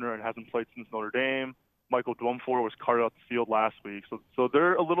season opener and hasn't played since Notre Dame. Michael Dwumfor was carted out the field last week. So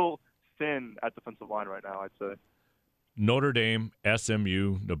they're a little thin at defensive line right now, I'd say. Notre Dame,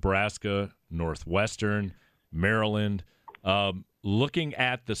 SMU, Nebraska, Northwestern, Maryland. Looking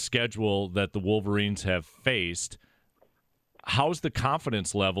at the schedule that the Wolverines have faced, how's the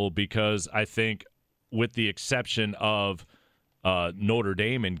confidence level? Because I think with the exception of Notre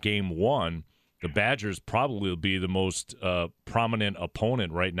Dame in Game 1, the Badgers probably will be the most prominent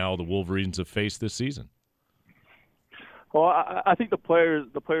opponent right now the Wolverines have faced this season. Well, I think the players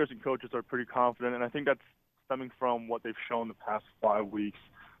and coaches are pretty confident, and I think that's stemming from what they've shown the past 5 weeks.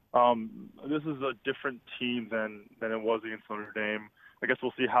 This is a different team than it was against Notre Dame. I guess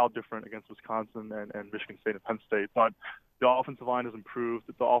we'll see how different against Wisconsin and Michigan State and Penn State. But the offensive line has improved.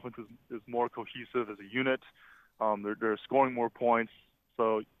 The offense is more cohesive as a unit. They're scoring more points.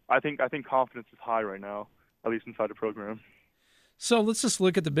 So I think confidence is high right now, at least inside the program. So let's just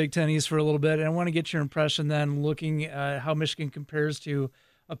look at the Big Ten East for a little bit, and I want to get your impression then, looking at how Michigan compares to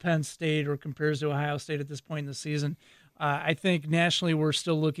a Penn State or compares to Ohio State at this point in the season. I think nationally we're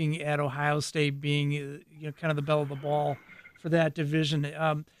still looking at Ohio State being kind of the belle of the ball for that division.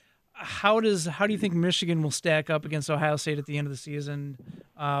 How do you think Michigan will stack up against Ohio State at the end of the season?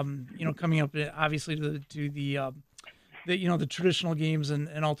 Coming up obviously to the traditional games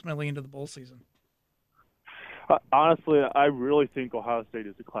and ultimately into the bowl season. Honestly, I really think Ohio State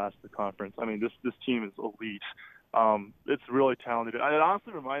is the class of the conference. I mean, this team is elite. It's really talented. It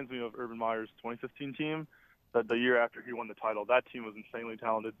honestly reminds me of Urban Meyer's 2015 team. That the year after he won the title, that team was insanely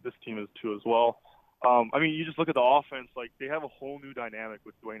talented. This team is too as well. I mean, you just look at the offense, like they have a whole new dynamic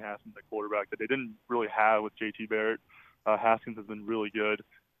with Dwayne Haskins at quarterback that they didn't really have with JT Barrett. Haskins has been really good.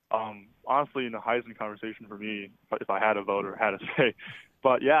 Honestly, in the Heisman conversation for me, if I had a vote or had a say.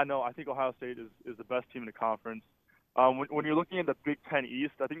 But yeah, no, I think Ohio State is the best team in the conference. When you're looking at the Big Ten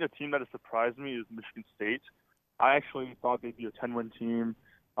East, I think the team that has surprised me is Michigan State. I actually thought they'd be a 10-win team.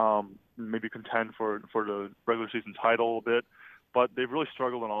 Maybe contend for the regular season title a little bit, but they've really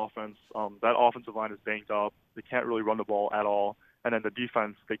struggled on offense. That offensive line is banged up. They can't really run the ball at all. And then the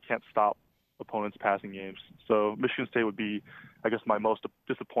defense, they can't stop opponents' passing games. So Michigan State would be, I guess, my most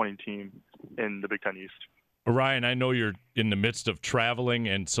disappointing team in the Big Ten East. Ryan, I know you're in the midst of traveling,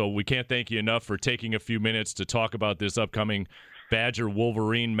 and so we can't thank you enough for taking a few minutes to talk about this upcoming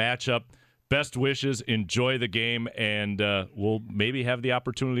Badger-Wolverine matchup. Best wishes, enjoy the game, and we'll maybe have the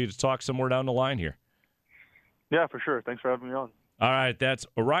opportunity to talk somewhere down the line here. Yeah, for sure. Thanks for having me on. All right, that's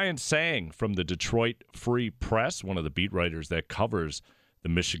Orion Sang from the Detroit Free Press, one of the beat writers that covers the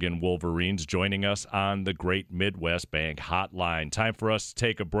Michigan Wolverines, joining us on the Great Midwest Bank Hotline. Time for us to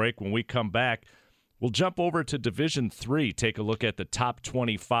take a break. When we come back, we'll jump over to Division III, take a look at the top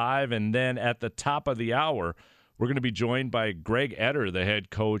 25, and then at the top of the hour, we're going to be joined by Greg Etter, the head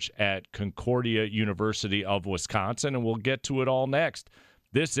coach at Concordia University of Wisconsin, and we'll get to it all next.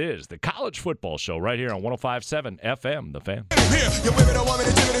 This is the College Football Show right here on 105.7 FM, The Fan. You women don't want me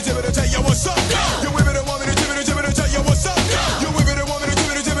to tell you what's up. You women don't want me to tell you what's up. You women don't want me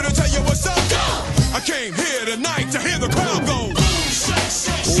to tell you what's up. I came here tonight to hear the crowd go.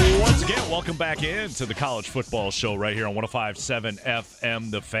 Once again, welcome back into the College Football Show right here on 105.7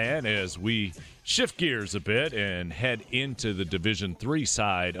 FM, The Fan, as we shift gears a bit and head into the Division III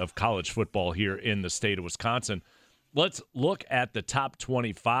side of college football here in the state of Wisconsin. Let's look at the top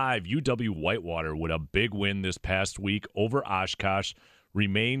 25. UW-Whitewater with a big win this past week over Oshkosh,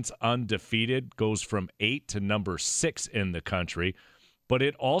 remains undefeated, goes from 8 to number 6 in the country. But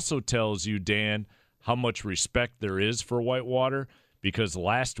it also tells you, Dan, how much respect there is for Whitewater, because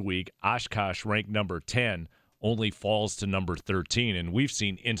last week Oshkosh, ranked number 10, only falls to number 13. And we've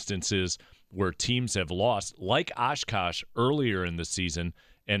seen instances where teams have lost, like Oshkosh earlier in the season,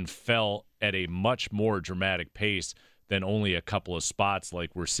 and fell at a much more dramatic pace than only a couple of spots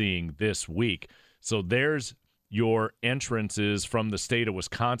like we're seeing this week. So there's your entrances from the state of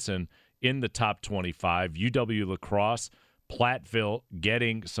Wisconsin in the top 25. UW-La Crosse, Platteville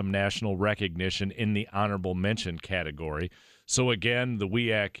getting some national recognition in the honorable mention category. So again, the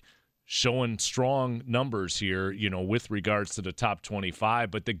WIAC showing strong numbers here, with regards to the top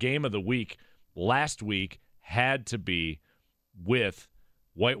 25. But the game of the week last week had to be with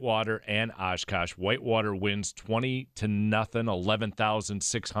Whitewater and Oshkosh. Whitewater wins 20-0,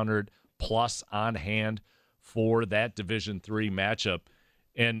 11,600 plus on hand for that Division III matchup.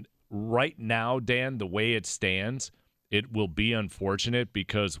 And right now, Dan, the way it stands, it will be unfortunate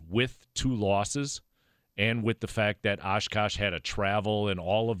because with 2 losses and with the fact that Oshkosh had a travel and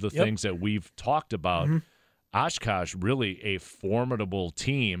all of the things that we've talked about, Oshkosh, really a formidable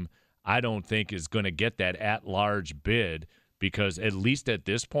team, I don't think is going to get that at-large bid, because at least at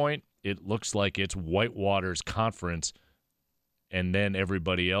this point, it looks like it's Whitewater's conference, and then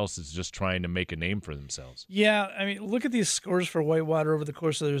everybody else is just trying to make a name for themselves. Yeah, I mean, look at these scores for Whitewater over the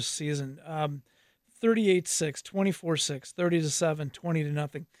course of their season. 38-6, 24-6, 30-7,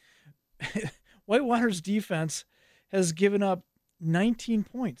 20-0. Whitewater's defense has given up 19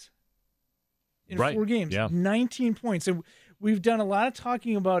 points in 4 games. Yeah. 19 points. And we've done a lot of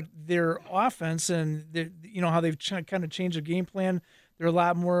talking about their offense and how they've kind of changed their game plan. They're a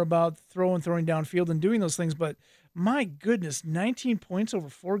lot more about throwing downfield and doing those things. But my goodness, 19 points over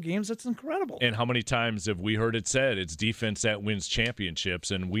 4 games, that's incredible. And how many times have we heard it said, it's defense that wins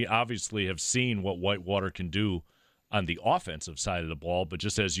championships? And we obviously have seen what Whitewater can do on the offensive side of the ball. But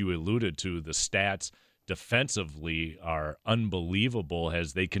just as you alluded to, the stats defensively are unbelievable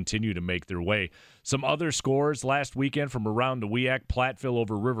as they continue to make their way. Some other scores last weekend from around the WIAC: Platteville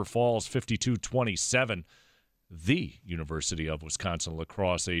over River Falls, 52-27. The University of Wisconsin-La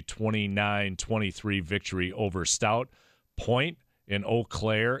Crosse, a 29-23 victory over Stout. Point in Eau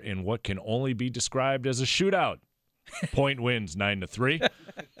Claire in what can only be described as a shootout. Point wins 9-3.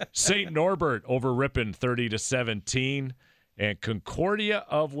 St. Norbert over Ripon 30-17. And Concordia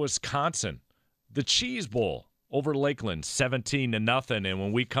of Wisconsin, the Cheese Bowl over Lakeland 17-0. And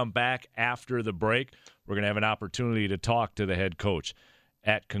when we come back after the break, we're going to have an opportunity to talk to the head coach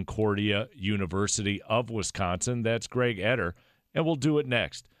at Concordia University of Wisconsin. That's Greg Eder, and we'll do it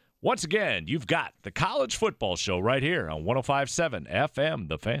next. Once again, you've got the College Football Show right here on 105.7 FM,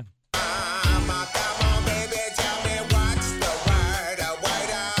 The Fan.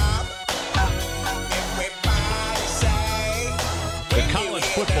 The College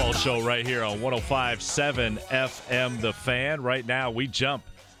Football Show right here on 105.7 FM, The Fan. Right now, we jump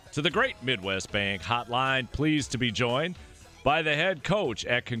to the Great Midwest Bank Hotline. Pleased to be joined by the head coach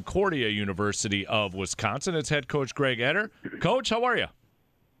at Concordia University of Wisconsin. It's head coach Greg Eder. Coach, how are you?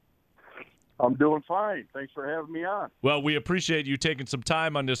 I'm doing fine. Thanks for having me on. Well, we appreciate you taking some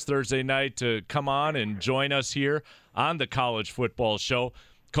time on this Thursday night to come on and join us here on the College Football Show.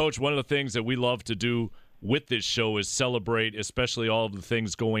 Coach, one of the things that we love to do with this show is celebrate, especially all of the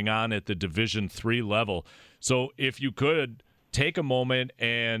things going on at the Division III level. So if you could take a moment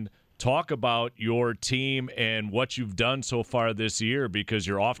and talk about your team and what you've done so far this year, because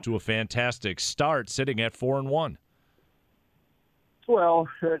you're off to a fantastic start sitting at 4-1. Well,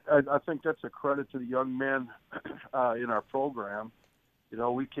 I think that's a credit to the young men in our program. You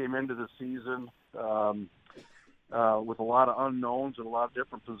know, we came into the season with a lot of unknowns in a lot of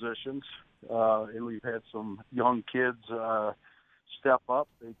different positions, and we've had some young kids step up.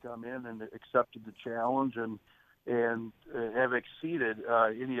 They come in and accepted the challenge and have exceeded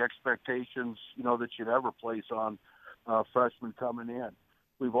any expectations, you know, that you'd ever place on freshmen coming in.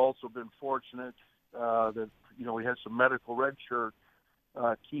 We've also been fortunate that, you know, we had some medical redshirt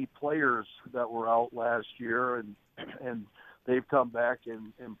key players that were out last year, and they've come back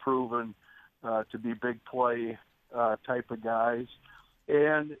and proven to be big play type of guys.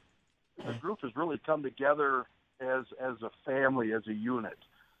 And the group has really come together as a family, as a unit.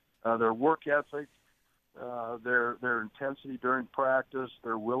 Their work ethic, their intensity during practice,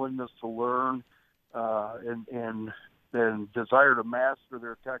 their willingness to learn, and desire to master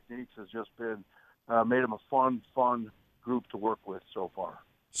their techniques has just been made them a fun group to work with so far.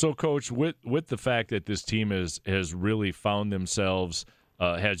 So, Coach, with the fact that this team has really found themselves,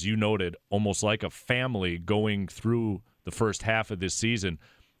 as you noted, almost like a family going through the first half of this season,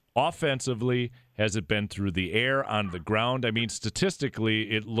 offensively, has it been through the air, on the ground? I mean, statistically,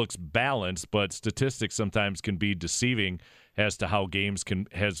 it looks balanced, but statistics sometimes can be deceiving as to how games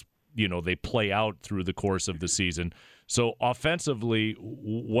they play out through the course of the season. So, offensively,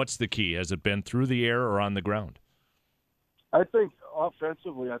 what's the key? Has it been through the air or on the ground? I think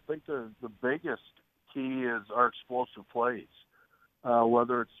offensively, the biggest key is our explosive plays,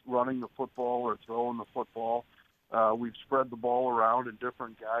 whether it's running the football or throwing the football. We've spread the ball around, and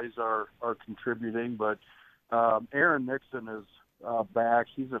different guys are contributing. But Aaron Nixon is back.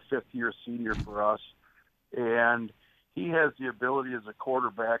 He's a fifth-year senior for us, and he has the ability as a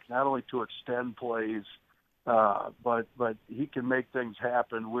quarterback not only to extend plays, but he can make things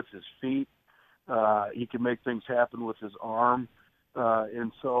happen with his feet. He can make things happen with his arm.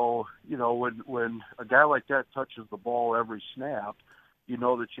 And so, you know, when a guy like that touches the ball every snap, you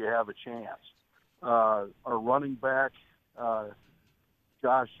know that you have a chance. Our running back,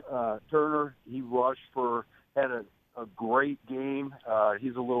 Josh Turner, he had a great game.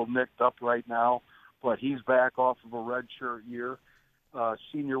 He's a little nicked up right now, but he's back off of a redshirt year.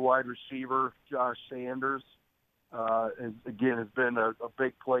 Senior wide receiver, Josh Sanders, has been a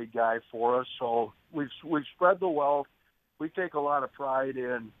big play guy for us. So we've spread the wealth. We take a lot of pride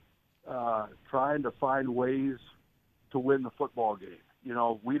in trying to find ways to win the football game. You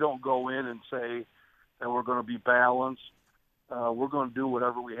know, we don't go in and say that we're going to be balanced. We're going to do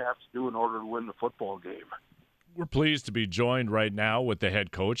whatever we have to do in order to win the football game. We're pleased to be joined right now with the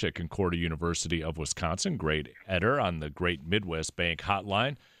head coach at Concordia University of Wisconsin, Greg Eder, on the Great Midwest Bank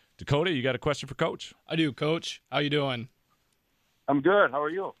Hotline. Dakota, you got a question for Coach? I do, Coach. How you doing? I'm good. How are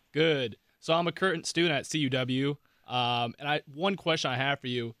you? Good. So I'm a current student at CUW, and one question I have for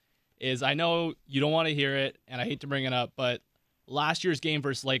you is, I know you don't want to hear it, and I hate to bring it up, but last year's game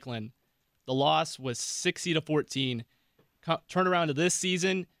versus Lakeland, the loss was 60-14. Turn around to this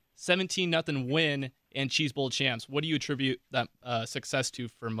season, 17-0 win and Cheese Bowl champs. What do you attribute that success to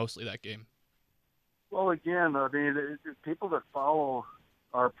for mostly that game? Well, again, I mean, people that follow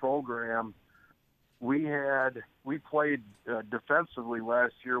our program, we played defensively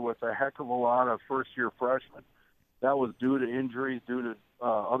last year with a heck of a lot of first-year freshmen. That was due to injuries, due to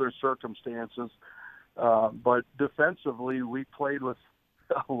other circumstances. But defensively, we played with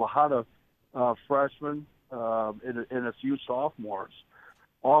a lot of freshmen and a few sophomores.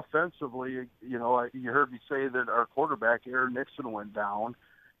 Offensively, you heard me say that our quarterback, Aaron Nixon, went down,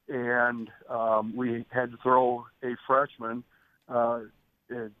 and we had to throw a freshman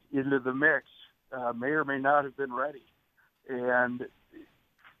into the mix. May or may not have been ready. And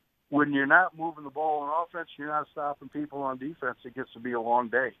when you're not moving the ball on offense, you're not stopping people on defense. It gets to be a long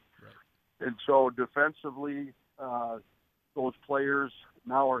day. Right. And so defensively, those players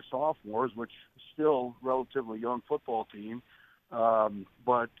now are sophomores, which is still relatively young football team,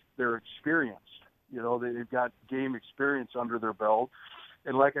 but they're experienced. They've got game experience under their belt.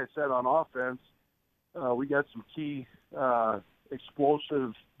 And like I said, on offense, we got some key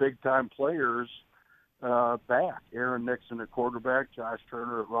explosive, big-time players back. Aaron Nixon at quarterback, Josh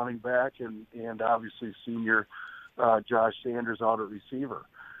Turner at running back, and obviously senior Josh Sanders out at receiver.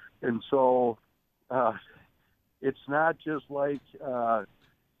 And so it's not just like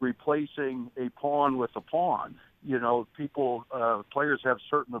replacing a pawn with a pawn. Players have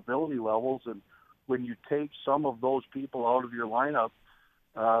certain ability levels, and when you take some of those people out of your lineup,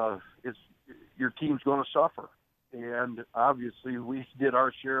 your team's going to suffer. And obviously, we did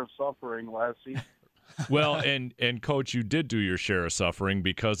our share of suffering last season. Well, and Coach, you did do your share of suffering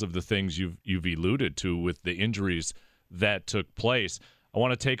because of the things you've alluded to with the injuries that took place. I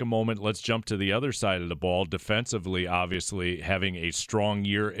want to take a moment. Let's jump to the other side of the ball. Defensively, obviously, having a strong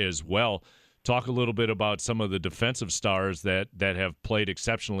year as well. Talk a little bit about some of the defensive stars that have played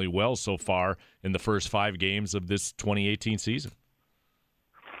exceptionally well so far in the first 5 games of this 2018 season.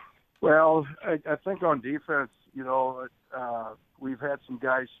 Well, I think on defense, we've had some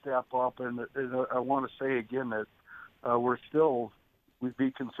guys step up, and I want to say again that we'd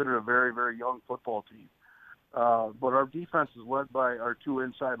be considered a very, very young football team. But our defense is led by our 2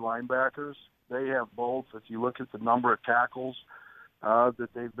 inside linebackers. They have both, if you look at the number of tackles that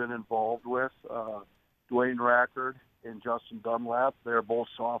they've been involved with, Dwayne Rackard and Justin Dunlap, they're both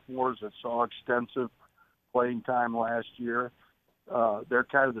sophomores that saw extensive playing time last year. They're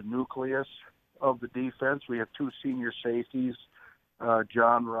kind of the nucleus of the defense. We have 2 senior safeties,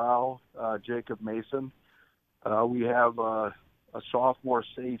 John Rao, Jacob Mason. We have a sophomore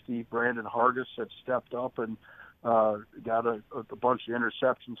safety, Brandon Hargis, that stepped up and got a bunch of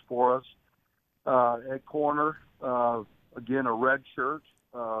interceptions for us. At corner, again, a red shirt,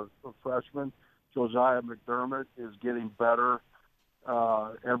 a freshman, Josiah McDermott, is getting better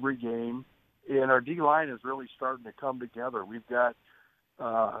every game. And our D-line is really starting to come together. We've got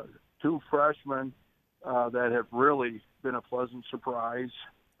 2 freshmen that have really been a pleasant surprise.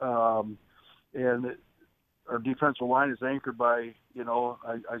 And our defensive line is anchored by,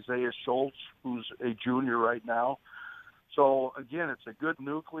 Isaiah Schultz, who's a junior right now. So, again, it's a good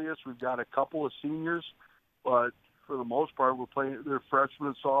nucleus. We've got a couple of seniors, but for the most part, they're freshmen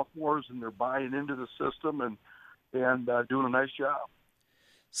and sophomores, and they're buying into the system and doing a nice job.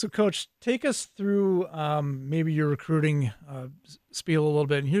 So, Coach, take us through maybe your recruiting spiel a little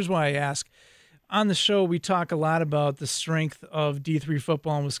bit. And here's why I ask. On the show, we talk a lot about the strength of D3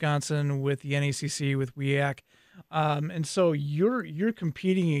 football in Wisconsin with the NACC, with WEAC. And so you're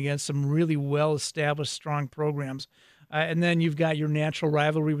competing against some really well-established, strong programs. And then you've got your natural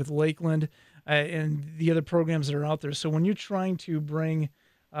rivalry with Lakeland and the other programs that are out there. So when you're trying to bring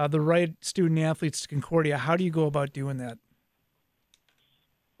the right student-athletes to Concordia, how do you go about doing that?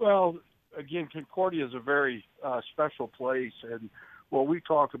 Well, again, Concordia is a very special place, and what we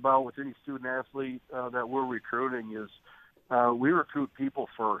talk about with any student athlete that we're recruiting is we recruit people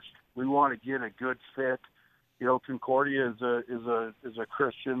first. We want to get a good fit. Concordia is a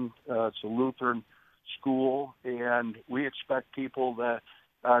Christian, it's a Lutheran school, and we expect people that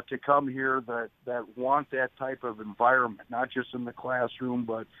to come here that want that type of environment, not just in the classroom,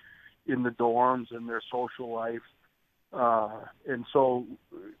 but in the dorms and their social life. And so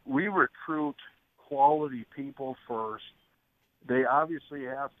we recruit quality people first. They obviously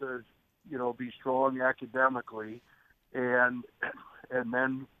have to, be strong academically, and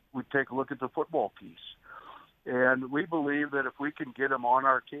then we take a look at the football piece. And we believe that if we can get them on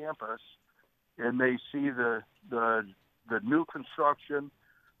our campus and they see the new construction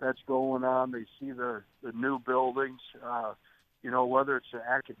that's going on, they see the new buildings, whether it's an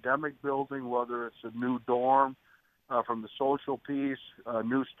academic building, whether it's a new dorm, from the social piece,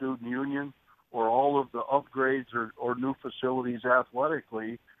 new student union, or all of the upgrades or new facilities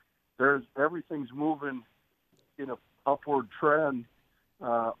athletically, everything's moving in an upward trend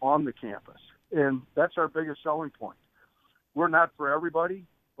on the campus. And that's our biggest selling point. We're not for everybody,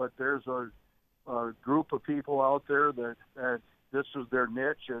 but there's a group of people out there that this is their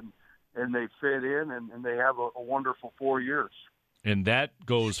niche, and they fit in, and they have a wonderful 4 years. And that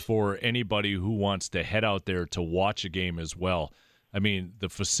goes for anybody who wants to head out there to watch a game as well. I mean, the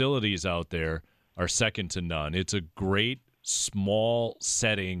facilities out there are second to none. It's a great small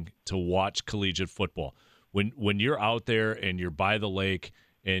setting to watch collegiate football. When you're out there and you're by the lake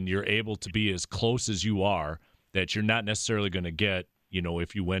and you're able to be as close as you are, that you're not necessarily going to get,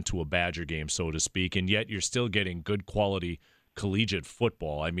 if you went to a Badger game, so to speak, and yet you're still getting good quality collegiate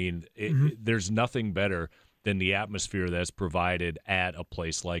football. I mean, there's nothing better than the atmosphere that's provided at a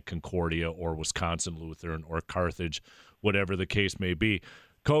place like Concordia or Wisconsin Lutheran or Carthage, whatever the case may be.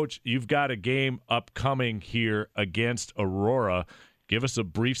 Coach, you've got a game upcoming here against Aurora. Give us a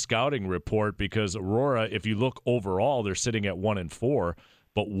brief scouting report, because Aurora, if you look overall, they're sitting at 1-4,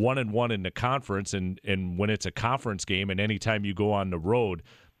 but 1-1 in the conference. And when it's a conference game and anytime you go on the road,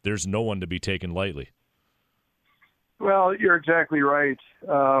 there's no one to be taken lightly. Well, you're exactly right.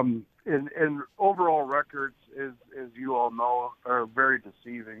 And overall records, as you all know, are very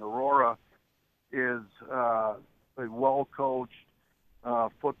deceiving. Aurora is a well-coached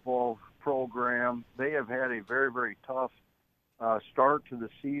football program. They have had a very, very tough start to the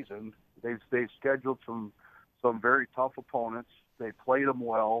season. They've scheduled some very tough opponents. They played them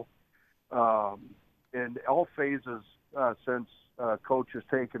well. In all phases since Coach has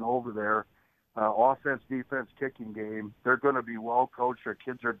taken over there, offense, defense, kicking game, they're going to be well coached. Their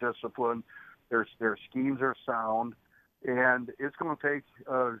kids are disciplined. Their schemes are sound. And it's going to take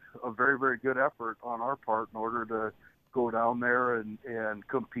a very, very good effort on our part in order to go down there and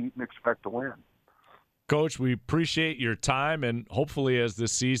compete and expect to win. Coach, we appreciate your time, and hopefully as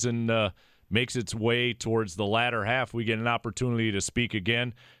this season makes its way towards the latter half, we get an opportunity to speak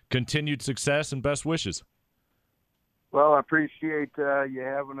again. Continued success and best wishes. Well, I appreciate you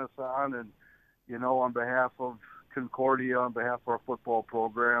having us on, and, on behalf of Concordia, on behalf of our football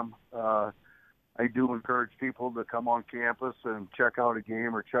program, I do encourage people to come on campus and check out a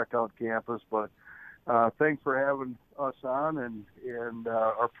game or check out campus, but thanks for having us on, and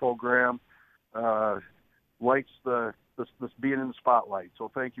our program likes this being in the spotlight.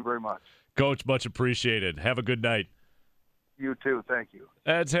 So thank you very much. Coach, much appreciated. Have a good night. You too. Thank you.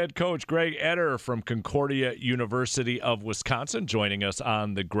 That's head coach Greg Eder from Concordia University of Wisconsin joining us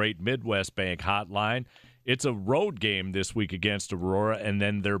on the Great Midwest Bank Hotline. It's a road game this week against Aurora, and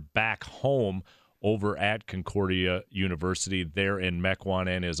then they're back home over at Concordia University there in Mequon.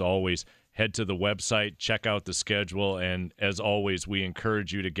 And as always, head to the website, check out the schedule, and as always, we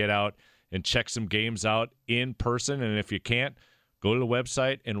encourage you to get out and check some games out in person. And if you can't, go to the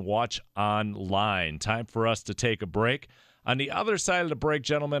website and watch online. Time for us to take a break. On the other side of the break,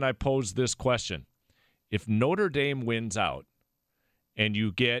 gentlemen, I pose this question. If Notre Dame wins out and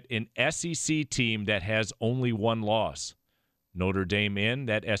you get an SEC team that has only one loss, Notre Dame in,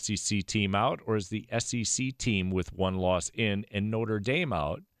 that SEC team out, or is the SEC team with one loss in and Notre Dame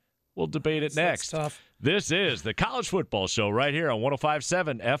out? We'll debate it next. That's tough. This is the College Football Show right here on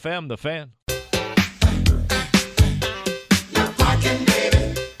 105.7 FM, The Fan.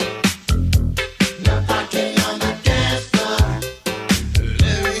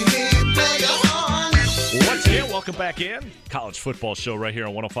 Once again, welcome back in. College Football Show right here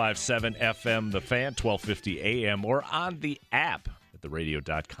on 105.7 FM, The Fan, 1250 AM, or on the app at the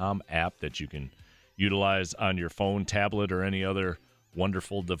radio.com app that you can utilize on your phone, tablet, or any other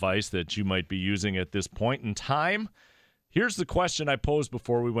wonderful device that you might be using at this point in time. Here's the question I posed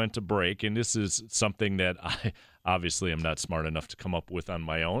before we went to break, and this is something that I obviously am not smart enough to come up with on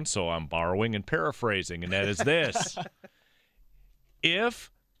my own, so I'm borrowing and paraphrasing, and that is this. If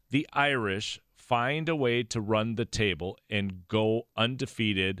the Irish find a way to run the table and go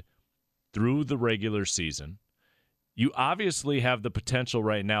undefeated through the regular season, you obviously have the potential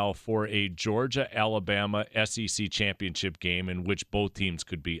right now for a Georgia-Alabama SEC championship game in which both teams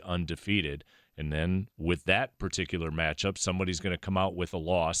could be undefeated. And then with that particular matchup, somebody's going to come out with a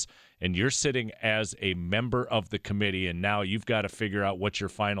loss. And you're sitting as a member of the committee, and now you've got to figure out what your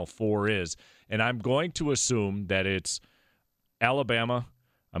Final Four is. And I'm going to assume that it's Alabama.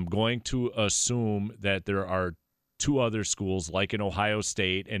 I'm going to assume that there are two other schools, like an Ohio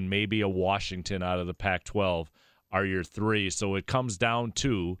State and maybe a Washington out of the Pac-12, are your three. So it comes down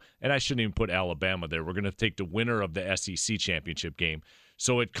to, and I shouldn't even put Alabama there. We're going to take the winner of the SEC championship game.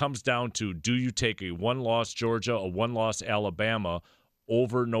 So it comes down to, do you take a one-loss Georgia, a one-loss Alabama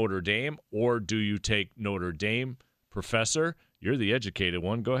over Notre Dame, or do you take Notre Dame? Professor, you're the educated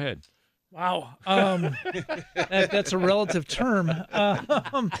one. Go ahead. Wow. That's a relative term.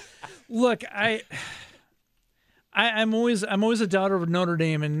 Look, I'm always a doubter of Notre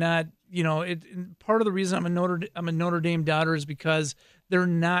Dame, and not, part of the reason I'm a Notre Dame doubter is because they're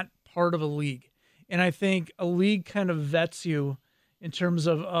not part of a league. And I think a league kind of vets you in terms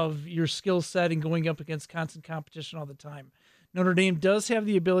of your skill set and going up against constant competition all the time. Notre Dame does have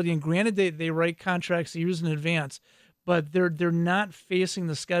the ability, and granted they write contracts years in advance, but they're not facing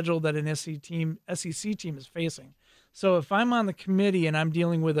the schedule that an SEC team is facing. So if I'm on the committee and I'm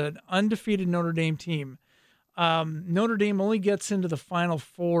dealing with an undefeated Notre Dame team, Notre Dame only gets into the Final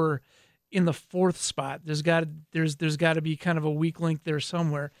Four in the 4th spot. There's got to be kind of a weak link there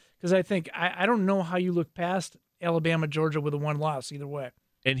somewhere, because I think I don't know how you look past Alabama, Georgia with a 1 loss either way.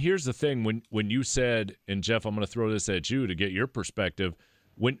 And here's the thing: when you said, and Jeff, I'm going to throw this at you to get your perspective.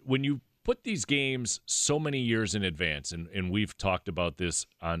 When you put these games so many years in advance, and we've talked about this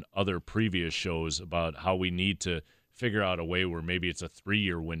on other previous shows about how we need to figure out a way where maybe it's a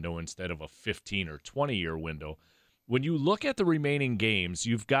 3-year window instead of a 15 or 20-year window. When you look at the remaining games,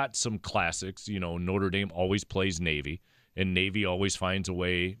 you've got some classics. You know, Notre Dame always plays Navy, and Navy always finds a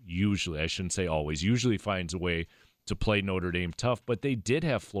way, usually finds a way to play Notre Dame tough, but they did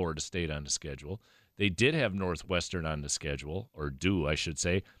have Florida State on the schedule. They did have Northwestern on the schedule, or do, I should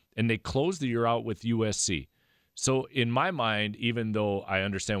say, and they closed the year out with USC. So in my mind, even though I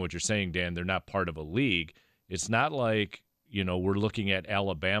understand what you're saying, Dan, they're not part of a league, it's not like, you know, we're looking at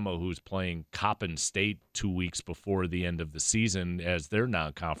Alabama, who's playing Coppin State 2 weeks before the end of the season as their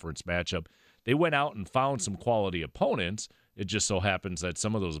non-conference matchup. They went out and found some quality opponents. It just so happens that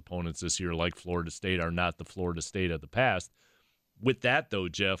some of those opponents this year, like Florida State, are not the Florida State of the past. With that, though,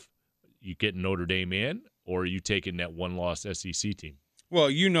 Jeff, you getting Notre Dame in, or are you taking that 1-loss SEC team? Well,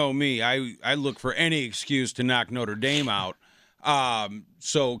 you know me. I look for any excuse to knock Notre Dame out.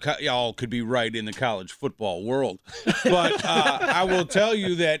 So y'all could be right in the college football world. But I will tell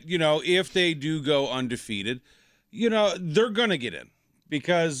you that, you know, if they do go undefeated, you know, they're going to get in.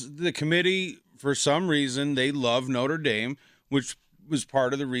 Because the committee, for some reason, they love Notre Dame, which was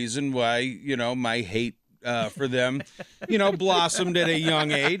part of the reason why, you know, my hate for them, you know, blossomed at a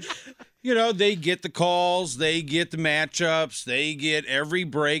young age. You know, they get the calls, they get the matchups, they get every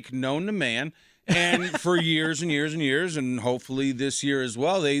break known to man. And for years and years and years, and hopefully this year as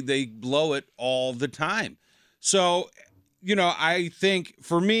well, they blow it all the time. So, you know, I think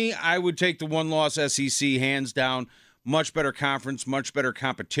for me, I would take the 1-loss SEC hands down. Much better conference, much better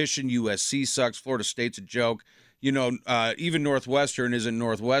competition. USC sucks. Florida State's a joke. You know, even Northwestern isn't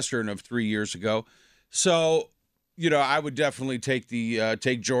Northwestern of 3 years ago. So, you know, I would definitely take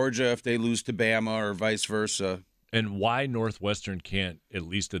take Georgia if they lose to Bama or vice versa. And why Northwestern can't, at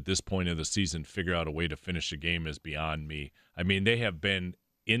least at this point of the season, figure out a way to finish a game is beyond me. I mean, they have been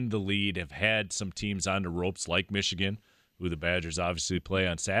in the lead, have had some teams on the ropes like Michigan, who the Badgers obviously play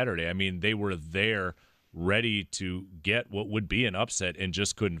on Saturday. I mean, they were there ready to get what would be an upset and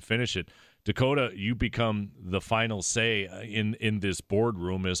just couldn't finish it. Dakota, you become the final say in this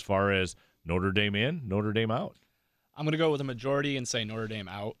boardroom as far as Notre Dame in, Notre Dame out. I'm going to go with a majority and say Notre Dame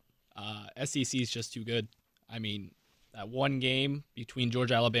out. SEC is just too good. I mean, that one game between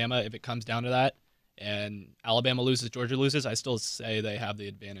Georgia and Alabama, if it comes down to that, and Alabama loses, Georgia loses, I still say they have the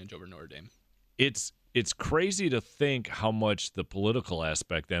advantage over Notre Dame. It's crazy to think how much the political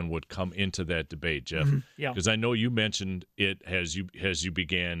aspect then would come into that debate, Jeff. Mm-hmm. Yeah. Because I know you mentioned it as you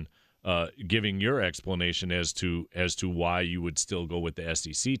began giving your explanation as to why you would still go with the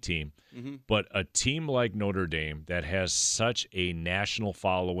SEC team. Mm-hmm. But a team like Notre Dame that has such a national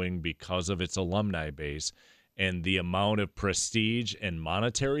following because of its alumni base and the amount of prestige and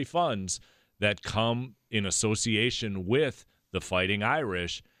monetary funds that come in association with the Fighting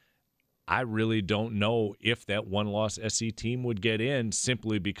Irish, I really don't know if that 1-loss SEC team would get in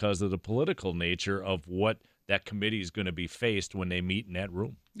simply because of the political nature of what that committee is going to be faced when they meet in that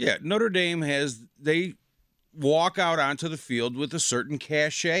room. Yeah, Notre Dame they walk out onto the field with a certain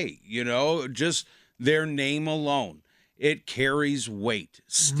cachet, you know, just their name alone. It carries weight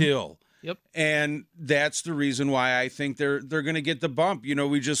still. Mm-hmm. Yep. And that's the reason why I think they're going to get the bump. You know,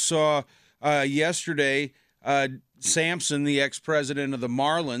 we just saw yesterday Sampson, the ex-president of the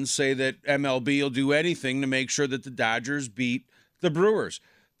Marlins, say that MLB will do anything to make sure that the Dodgers beat the Brewers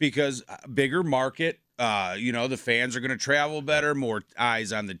because bigger market, you know, the fans are going to travel better, more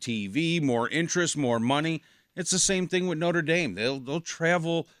eyes on the TV, more interest, more money. It's the same thing with Notre Dame. They'll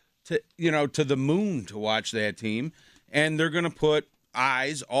travel to the moon to watch that team, and they're going to put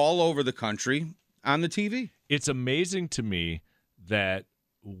eyes all over the country on the TV. It's amazing to me that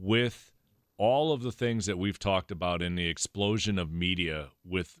with all of the things that we've talked about in the explosion of media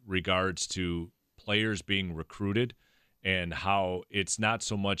with regards to players being recruited and how it's not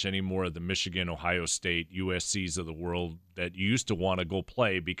so much anymore the Michigan, Ohio State, USCs of the world that you used to want to go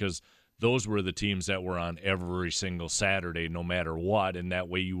play because those were the teams that were on every single Saturday, no matter what, and that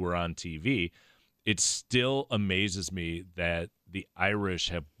way you were on TV. It still amazes me that the Irish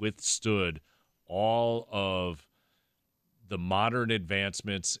have withstood all of the modern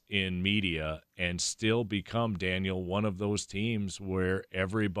advancements in media and still become, Daniel, one of those teams where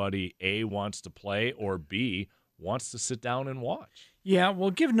everybody, A, wants to play, or B, wants to sit down and watch. Yeah,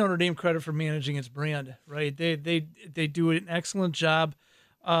 well, give Notre Dame credit for managing its brand, right? They do an excellent job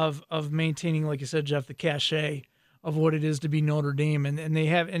of maintaining, like you said, Jeff, the cachet of what it is to be Notre Dame, and they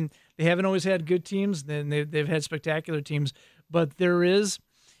haven't always had good teams. Then they've had spectacular teams, but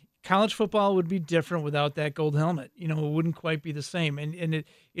college football would be different without that gold helmet. It wouldn't quite be the same, and it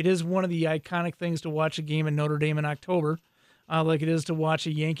is one of the iconic things to watch a game in Notre Dame in October, like it is to watch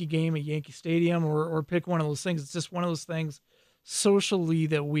a Yankee game at Yankee Stadium, or pick one of those things. It's just one of those things socially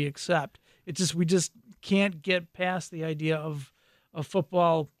that we accept. We just can't get past the idea of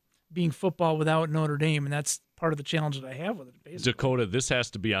football being football without Notre Dame, and that's part of the challenge that I have with it. Basically. Dakota, this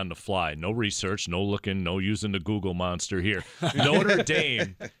has to be on the fly. No research, no looking, no using the Google monster here. Notre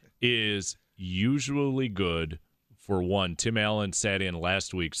Dame is usually good for one. Tim Allen sat in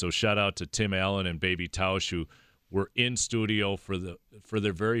last week, so shout out to Tim Allen and Baby Tausch, who were in studio for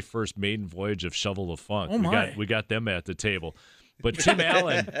their very first maiden voyage of Shovel the Funk. Oh my. We got them at the table. But Tim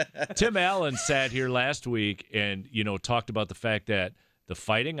Allen sat here last week and talked about the fact that the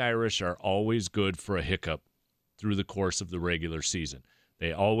Fighting Irish are always good for a hiccup through the course of the regular season.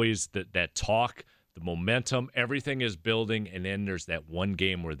 They always that talk, the momentum, everything is building, and then there's that one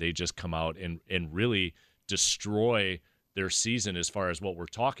game where they just come out and really destroy their season as far as what we're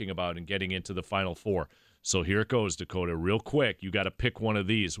talking about and getting into the Final Four. So here it goes, Dakota, real quick. You got to pick one of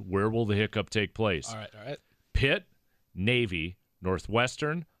these. Where will the hiccup take place? All right. Pitt, Navy,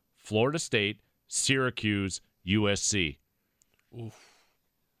 Northwestern, Florida State, Syracuse, USC. Oof.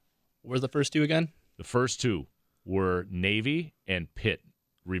 Where's the first two again? The first two were Navy and Pitt.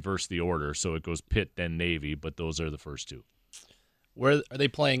 Reverse the order, so it goes Pitt, then Navy, but those are the first two. Where are they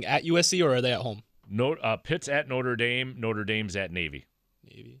playing, at USC or are they at home? Pitt's at Notre Dame. Notre Dame's at Navy.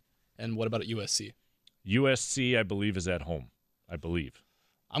 And what about at USC? USC, I believe, is at home. I believe.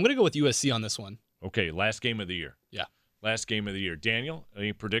 I'm going to go with USC on this one. Okay, last game of the year. Yeah. Last game of the year. Daniel,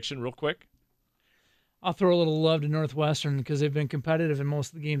 any prediction real quick? I'll throw a little love to Northwestern because they've been competitive in most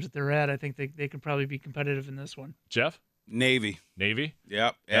of the games that they're at. I think they could probably be competitive in this one. Jeff? Navy.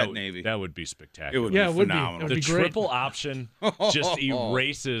 Yep, Navy. That would be spectacular. It would be phenomenal. The triple option just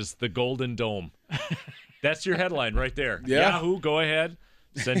erases the Golden Dome. That's your headline right there. Yeah. Yahoo, go ahead.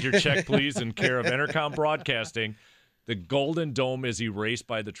 Send your check, please, in care of Entercom Broadcasting. The Golden Dome is erased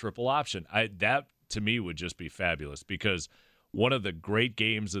by the triple option. That, to me, would just be fabulous because one of the great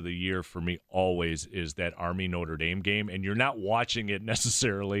games of the year for me always is that Army-Notre Dame game, and you're not watching it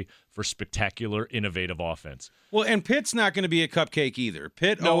necessarily for spectacular, innovative offense. Well, and Pitt's not going to be a cupcake either.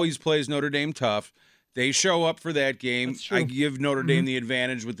 Pitt always plays Notre Dame tough. They show up for that game. I give Notre Dame the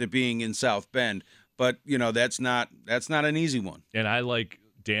advantage with it being in South Bend, but that's not an easy one. And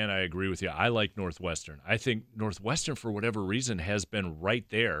Dan, I agree with you. I like Northwestern. I think Northwestern, for whatever reason, has been right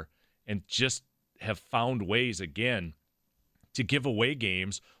there and just have found ways again to give away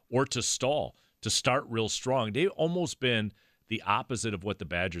games or to stall, to start real strong. They've almost been the opposite of what the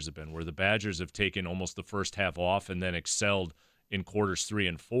Badgers have been, where the Badgers have taken almost the first half off and then excelled in quarters 3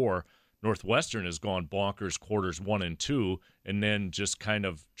 and 4. Northwestern has gone bonkers quarters 1 and 2 and then just kind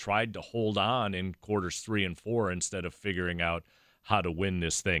of tried to hold on in quarters 3 and 4 instead of figuring out how to win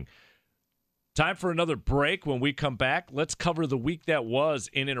this thing. Time for another break. When we come back, let's cover the week that was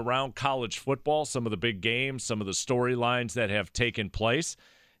in and around college football, some of the big games, some of the storylines that have taken place.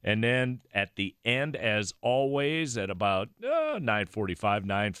 And then at the end, as always, at about 9:45,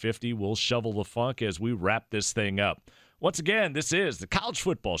 9:50, we'll shovel the funk as we wrap this thing up. Once again, this is the College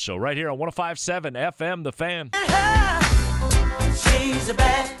Football Show right here on 105.7 FM, The Fan. She's a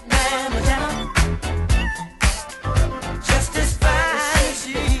bad man, just as fine as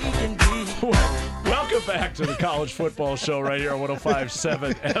she can be. Welcome back to the College Football Show right here on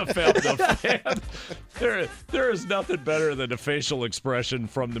 105.7 FM, The Fan. There is nothing better than a facial expression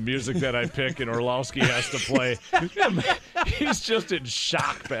from the music that I pick and Orlowski has to play. He's just in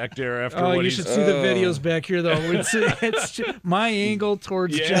shock back there after what you should see the videos back here, though. It's my angle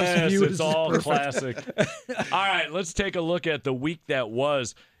towards Jeff's view. It's all perfect. Classic. All right, let's take a look at the week that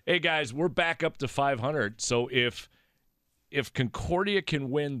was. Hey, guys, we're back up to 500. So if Concordia can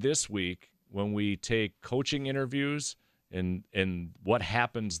win this week, when we take coaching interviews and what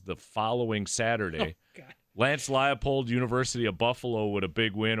happens the following Saturday. Lance Leipold, University of Buffalo, with a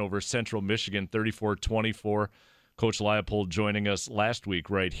big win over Central Michigan, 34-24. Coach Leipold joining us last week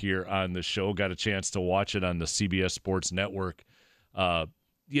right here on the show. Got a chance to watch it on the CBS Sports Network.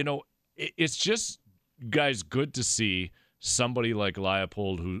 It's just, guys, good to see somebody like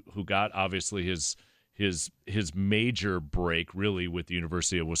Leipold who got obviously his major break really with the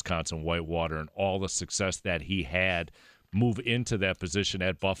University of Wisconsin-Whitewater and all the success that he had move into that position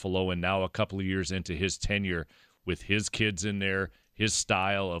at Buffalo, and now a couple of years into his tenure with his kids in there, his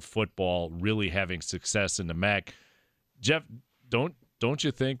style of football really having success in the MAC. Jeff, don't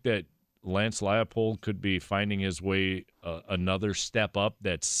you think that Lance Leipold could be finding his way another step up,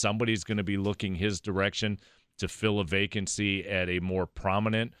 that somebody's going to be looking his direction to fill a vacancy at a more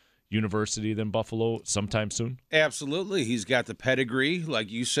prominent university than Buffalo sometime soon? Absolutely. He's got the pedigree, like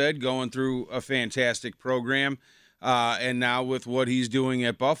you said, going through a fantastic program. And now with what he's doing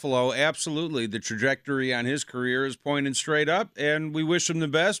at Buffalo, absolutely, the trajectory on his career is pointing straight up, and we wish him the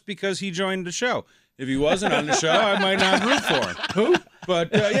best because he joined the show. If he wasn't on the show, I might not root for him. Who? But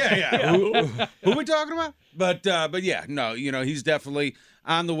yeah. Who we talking about? But yeah, no, he's definitely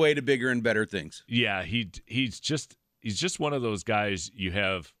on the way to bigger and better things. Yeah, he's just one of those guys you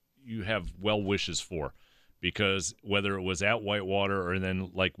have well wishes for, because whether it was at Whitewater or then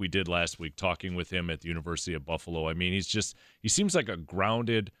like we did last week talking with him at the University of Buffalo, I mean, he seems like a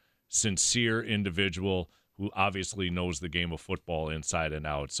grounded, sincere individual who obviously knows the game of football inside and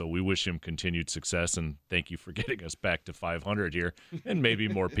out. So we wish him continued success, and thank you for getting us back to 500 here. And maybe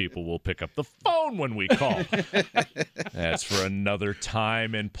more people will pick up the phone when we call. That's for another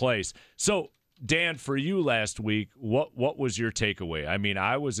time and place. So, Dan, for you last week, what was your takeaway? I mean,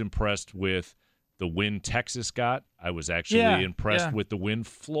 I was impressed with the win Texas got. I was actually impressed with the win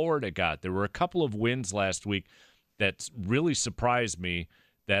Florida got. There were a couple of wins last week that really surprised me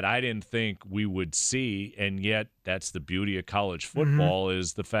that I didn't think we would see, and yet that's the beauty of college football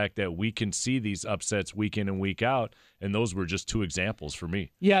is the fact that we can see these upsets week in and week out, and those were just two examples for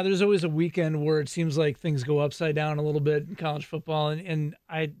me. Yeah, there's always a weekend where it seems like things go upside down a little bit in college football, and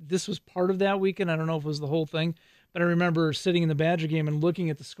this was part of that weekend. I don't know if it was the whole thing, but I remember sitting in the Badger game and looking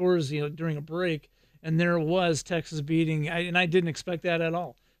at the scores, during a break, and there it was, Texas beating, and I didn't expect that at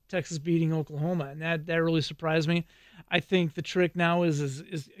all. Texas beating Oklahoma, and that really surprised me. I think the trick now is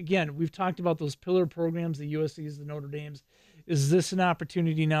again, we've talked about those pillar programs, the USC's, the Notre Dames. Is this an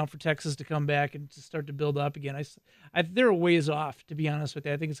opportunity now for Texas to come back and to start to build up again? They're a ways off, to be honest with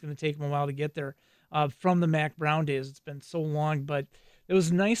you. I think it's going to take them a while to get there from the Mac Brown days. It's been so long, but it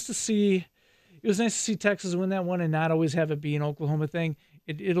was nice to see. It was nice to see Texas win that one and not always have it be an Oklahoma thing.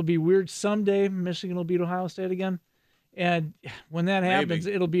 It'll be weird someday. Michigan will beat Ohio State again. And when that happens,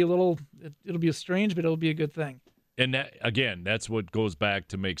 it'll be strange, but it'll be a good thing. And that, again, that's what goes back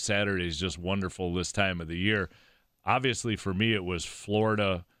to make Saturdays just wonderful this time of the year. Obviously, for me, it was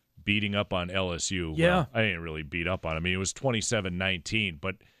Florida beating up on LSU. Yeah. Well, I didn't really beat up on them. I mean, it was 27-19.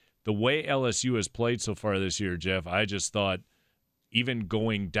 But the way LSU has played so far this year, Jeff, I just thought even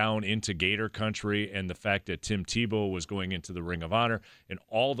going down into Gator country and the fact that Tim Tebow was going into the Ring of Honor and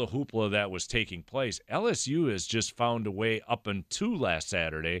all the hoopla that was taking place, LSU has just found a way up until last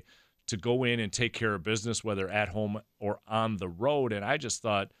Saturday to go in and take care of business, whether at home or on the road. And I just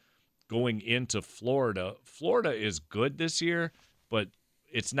thought going into Florida is good this year, but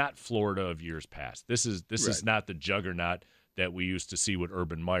it's not Florida of years past. This is not the juggernaut that we used to see with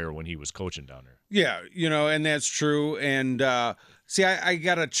Urban Meyer when he was coaching down there. Yeah, and that's true. And see, I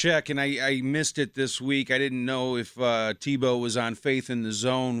got to check, and I missed it this week. I didn't know if Tebow was on Faith in the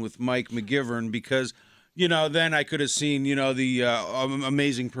Zone with Mike McGivern because, then I could have seen, the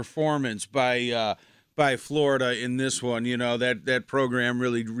amazing performance by Florida in this one. That program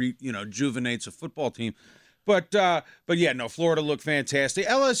really, rejuvenates a football team. But yeah, no, Florida looked fantastic.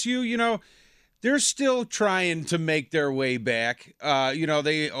 LSU, they're still trying to make their way back.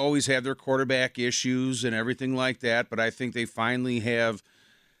 They always have their quarterback issues and everything like that, but I think they finally have,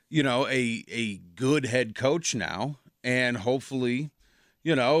 a good head coach now, and hopefully,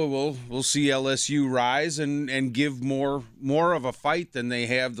 we'll see LSU rise and give more of a fight than they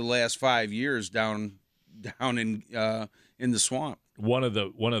have the last 5 years down in the swamp. One of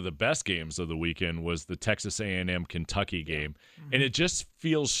the best games of the weekend was the Texas A&M Kentucky game. And it just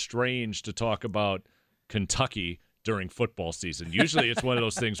feels strange to talk about Kentucky during football season. Usually it's one of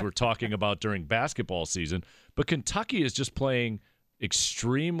those things we're talking about during basketball season, but Kentucky is just playing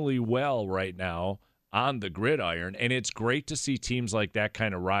extremely well right now on the gridiron, and it's great to see teams like that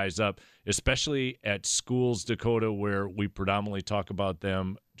kind of rise up, especially at schools, Dakota, where we predominantly talk about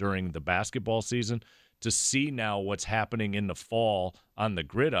them during the basketball season. To see now what's happening in the fall on the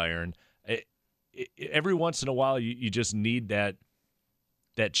gridiron, every once in a while you just need that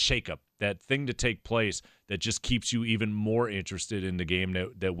shakeup, that thing to take place that just keeps you even more interested in the game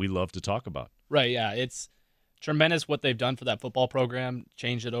that we love to talk about. Right, yeah. It's tremendous what they've done for that football program,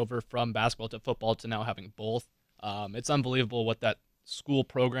 changed it over from basketball to football to now having both. It's unbelievable what that school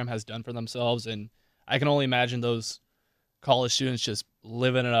program has done for themselves, and I can only imagine those college students just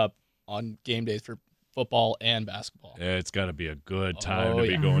living it up on game days for football and basketball. Yeah, it's got to be a good time to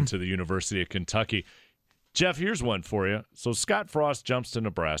be going to the University of Kentucky. Jeff, here's one for you. So Scott Frost jumps to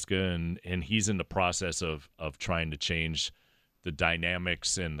Nebraska, and he's in the process of trying to change the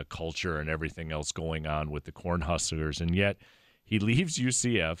dynamics and the culture and everything else going on with the Cornhuskers, and yet he leaves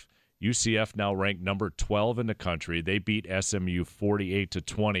UCF. UCF now ranked number 12 in the country. They beat SMU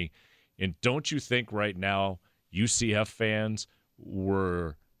 48-20. And don't you think right now UCF fans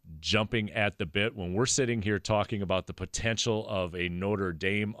were jumping at the bit when we're sitting here talking about the potential of a Notre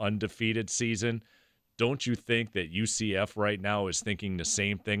Dame undefeated season? Don't you think that UCF right now is thinking the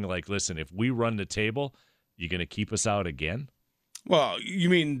same thing? Like, listen, if we run the table, you going to keep us out again? Well, you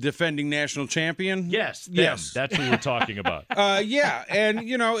mean defending national champion? Yes. Yes. That's what we're talking about. Yeah, and,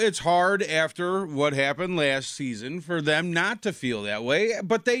 it's hard after what happened last season for them not to feel that way,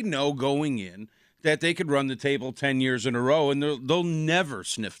 but they know going in that they could run the table 10 years in a row, and they'll never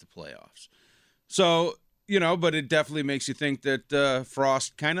sniff the playoffs. So, but it definitely makes you think that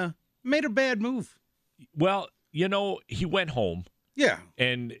Frost kind of made a bad move. Well, he went home. Yeah.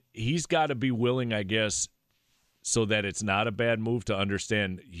 And he's got to be willing, I guess, so that it's not a bad move, to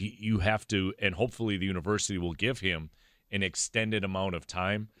understand you have to, and hopefully the university will give him an extended amount of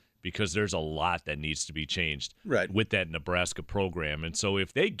time, because there's a lot that needs to be changed with that Nebraska program. And so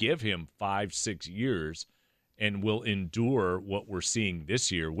if they give him 5-6 years and will endure what we're seeing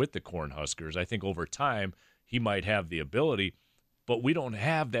this year with the Cornhuskers, I think over time he might have the ability. But we don't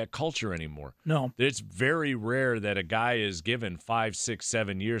have that culture anymore. No. It's very rare that a guy is given 5, 6,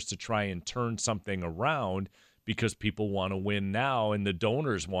 7 years to try and turn something around, because people want to win now and the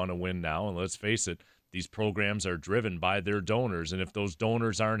donors want to win now. And let's face it, these programs are driven by their donors. And if those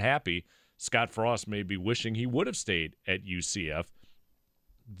donors aren't happy, Scott Frost may be wishing he would have stayed at UCF.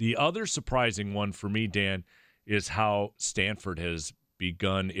 The other surprising one for me, Dan, is how Stanford has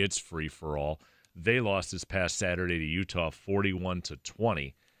begun its free-for-all. They lost this past Saturday to Utah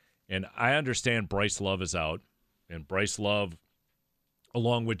 41-20. And I understand Bryce Love is out, and Bryce Love,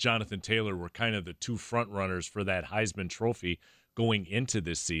 along with Jonathan Taylor, were kind of the two front runners for that Heisman Trophy going into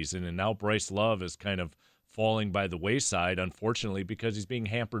this season. And now Bryce Love is kind of falling by the wayside, unfortunately, because he's being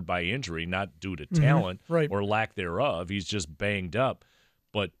hampered by injury, not due to talent or lack thereof. He's just banged up.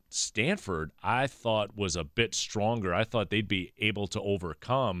 But Stanford, I thought, was a bit stronger. I thought they'd be able to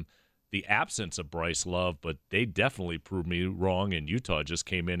overcome the absence of Bryce Love, but they definitely proved me wrong, and Utah just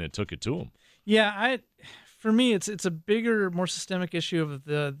came in and took it to them. Yeah, for me, it's a bigger, more systemic issue of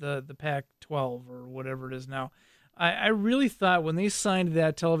the Pac-12 or whatever it is now. I really thought when they signed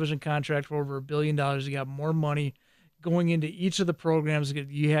that television contract for over $1 billion, you got more money going into each of the programs.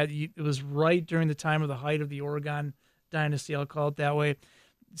 It was right during the time of the height of the Oregon dynasty, I'll call it that way.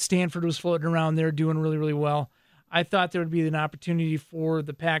 Stanford was floating around there doing really, really well. I thought there would be an opportunity for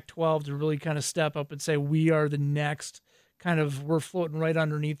the Pac-12 to really kind of step up and say, we are the next we're floating right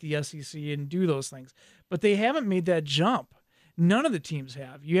underneath the SEC and do those things. But they haven't made that jump. None of the teams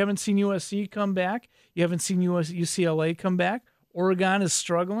have. You haven't seen USC come back. You haven't seen UCLA come back. Oregon is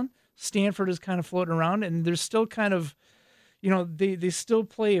struggling. Stanford is kind of floating around, and they're still kind of, they still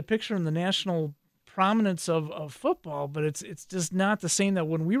play a picture in the national prominence of football, but it's just not the same that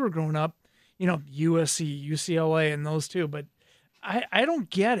when we were growing up, USC, UCLA, and those two. But I don't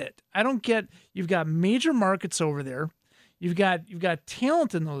get it. I don't get, you've got major markets over there. You've got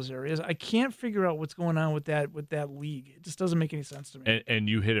talent in those areas. I can't figure out what's going on with that league. It just doesn't make any sense to me. And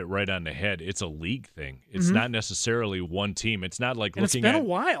you hit it right on the head. It's a league thing. It's not necessarily one team. It's not like it's been a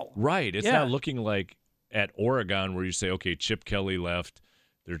while. Right. It's not looking like at Oregon where you say, okay, Chip Kelly left.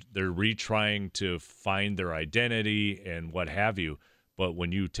 They're retrying to find their identity and what have you. But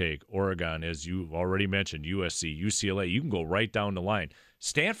when you take Oregon, as you already mentioned, USC, UCLA, you can go right down the line.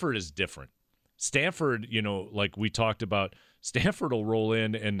 Stanford is different. Stanford, like we talked about, Stanford will roll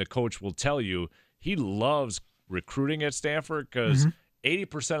in and the coach will tell you he loves recruiting at Stanford because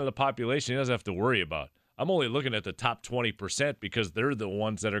 80% of the population he doesn't have to worry about. I'm only looking at the top 20% because they're the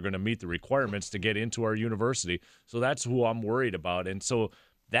ones that are going to meet the requirements to get into our university. So that's who I'm worried about. And so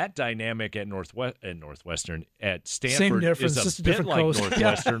that dynamic at Northwestern, at Stanford, is a bit like coast.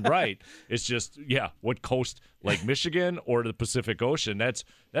 Northwestern, right? It's just, what coast, like Michigan or the Pacific Ocean? That's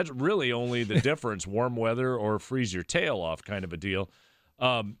really only the difference, warm weather or freeze your tail off kind of a deal.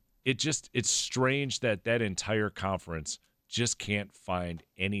 It's strange that entire conference just can't find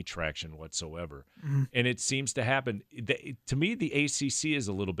any traction whatsoever. And it seems to happen. To me, the ACC is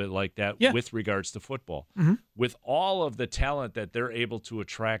a little bit like that with regards to football. With all of the talent that they're able to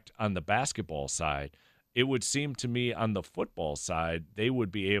attract on the basketball side, it would seem to me on the football side, they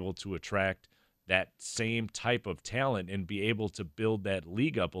would be able to attract that same type of talent and be able to build that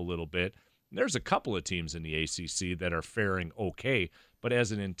league up a little bit. There's a couple of teams in the ACC that are faring okay, but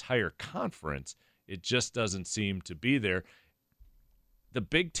as an entire conference, it just doesn't seem to be there. The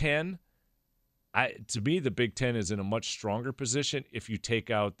Big Ten, to me, the Big Ten is in a much stronger position if you take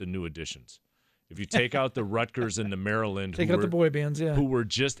out the new additions. If you take out the Rutgers and the Maryland, the boy bands, who were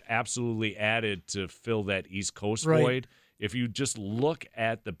just absolutely added to fill that East Coast void. If you just look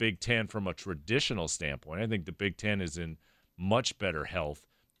at the Big Ten from a traditional standpoint, I think the Big Ten is in much better health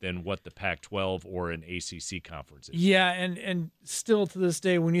than what the Pac-12 or an ACC conference is. Yeah, and still to this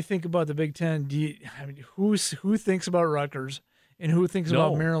day, when you think about the Big Ten, who thinks about Rutgers and who thinks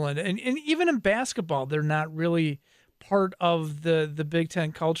about Maryland? And even in basketball, they're not really part of the Big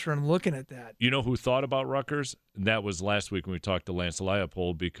Ten culture and looking at that. You know who thought about Rutgers? That was last week when we talked to Lance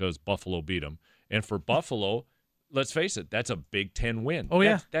Leipold because Buffalo beat them. And for Buffalo, let's face it, that's a Big Ten win. Oh,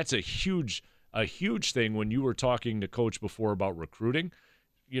 yeah. That's a huge thing when you were talking to Coach before about recruiting.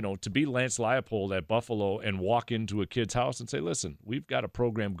 You know, to be Lance Leipold at Buffalo and walk into a kid's house and say, listen, we've got a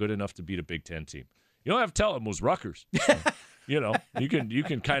program good enough to beat a Big Ten team. You don't have to tell them it was Rutgers. You know, you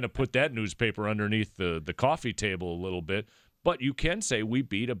can kind of put that newspaper underneath the coffee table a little bit, but you can say we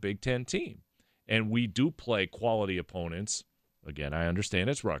beat a Big Ten team. And we do play quality opponents. Again, I understand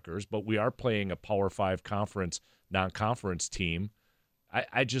it's Rutgers, but we are playing a Power 5 conference, non-conference team.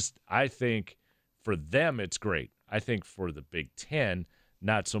 I think for them it's great. I think for the Big Ten,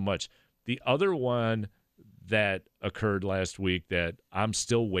 not so much. The other one that occurred last week that I'm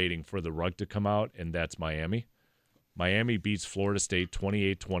still waiting for the rug to come out, and that's Miami. Miami beats Florida State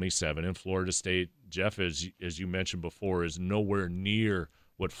 28-27, and Florida State, Jeff, as you mentioned before, is nowhere near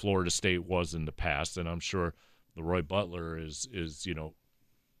what Florida State was in the past, and I'm sure the Roy Butler is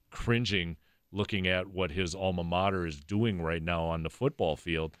cringing looking at what his alma mater is doing right now on the football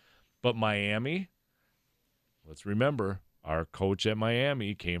field. But Miami, let's remember, our coach at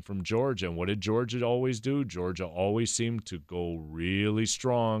Miami came from Georgia. And what did Georgia always do? Georgia always seemed to go really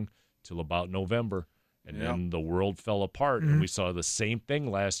strong till about November. And then the world fell apart. And we saw the same thing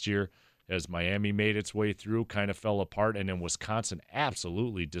last year as Miami made its way through, kind of fell apart. And then Wisconsin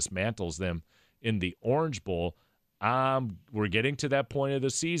absolutely dismantles them in the Orange Bowl. We're getting to that point of the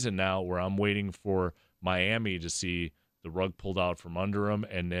season now where I'm waiting for Miami to see the rug pulled out from under them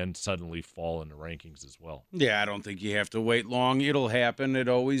and then suddenly fall in the rankings as well. Yeah, I don't think you have to wait long. It'll happen. It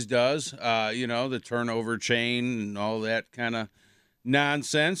always does. The turnover chain and all that kind of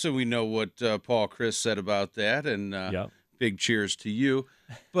nonsense. And we know what Paul Chris said about that. And big cheers to you.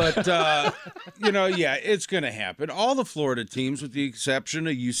 But, it's going to happen. All the Florida teams, with the exception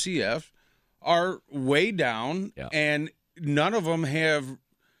of UCF, are way down. Yeah. And none of them have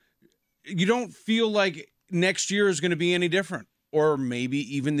 – you don't feel like – next year is going to be any different, or maybe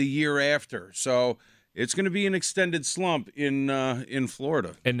even the year after. So it's going to be an extended slump in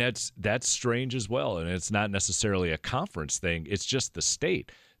Florida. And that's strange as well. And it's not necessarily a conference thing. It's just the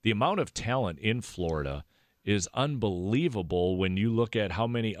state. The amount of talent in Florida is unbelievable when you look at how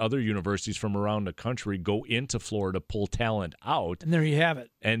many other universities from around the country go into Florida, pull talent out. And there you have it.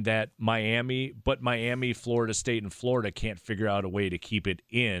 And that Miami, Florida State, and Florida can't figure out a way to keep it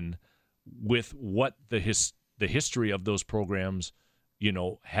in with what the history of those programs,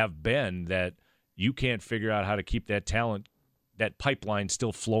 have been, that you can't figure out how to keep that talent, that pipeline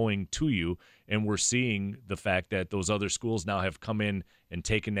still flowing to you. And we're seeing the fact that those other schools now have come in and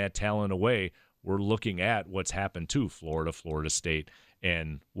taken that talent away. We're looking at what's happened to Florida, Florida State,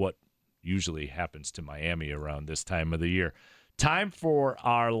 and what usually happens to Miami around this time of the year. Time for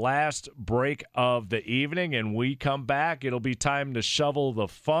our last break of the evening, and we come back. It'll be time to shovel the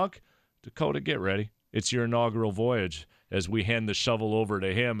funk. Dakota, get ready. It's your inaugural voyage as we hand the shovel over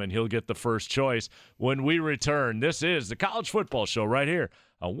to him, and he'll get the first choice when we return. This is the College Football Show right here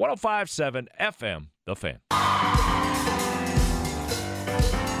on 105.7 FM, The Fan.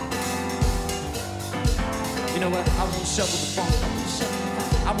 You know what? I want to shovel the funk.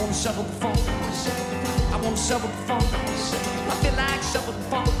 I want to shovel the funk. I want to shovel the funk. I feel like shoveling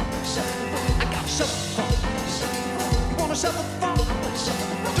funk. I got to shovel the funk. You want to shovel the funk?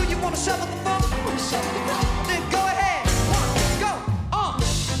 Do you want to shovel the funk? Then go ahead. Go on.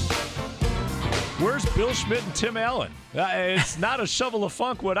 Where's Bill Schmidt and Tim Allen? It's not a shovel of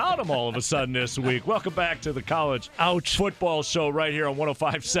funk without him all of a sudden this week. Welcome back to the College Football Show right here on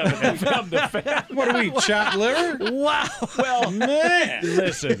 105.7 FM. The Fan. What are we, chopped liver? Wow. Well, Man.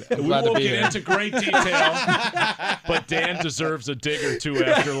 Listen, we glad to won't be get here. into great detail, but Dan deserves a dig or two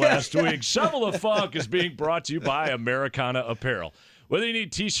after last week. Shovel of Funk is being brought to you by Americana Apparel. Whether you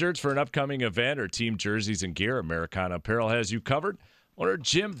need T-shirts for an upcoming event or team jerseys and gear, Americana Apparel has you covered. Owner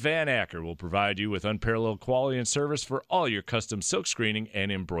Jim Van Acker will provide you with unparalleled quality and service for all your custom silk screening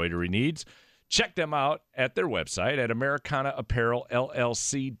and embroidery needs. Check them out at their website at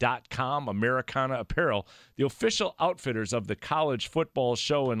AmericanaApparelLLC.com. Americana Apparel, the official outfitters of the College Football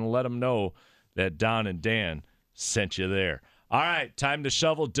Show, and let them know that Don and Dan sent you there. All right, time to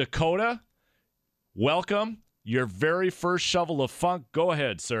shovel. Dakota, welcome. Your very first shovel of funk. Go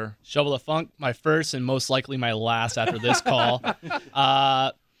ahead, sir. Shovel of Funk, my first and most likely my last after this call.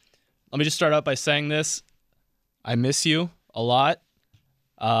 Let me just start out by saying this. I miss you a lot.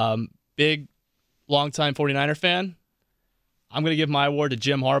 Big, longtime 49er fan. I'm going to give my award to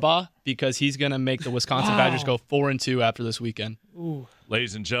Jim Harbaugh because he's going to make the Wisconsin Badgers go 4-2 after this weekend. Ooh.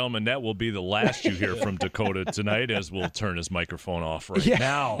 Ladies and gentlemen, that will be the last you hear from Dakota tonight, as we'll turn his microphone off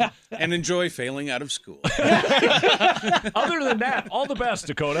now. And enjoy failing out of school. Other than that, all the best,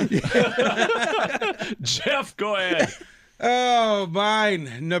 Dakota. Jeff, go ahead. Oh, mine.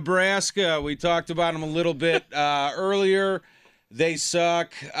 Nebraska. We talked about them a little bit earlier. They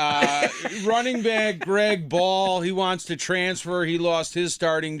suck. Running back Greg Ball, he wants to transfer. He lost his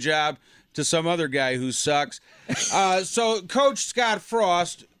starting job to some other guy who sucks. So Coach Scott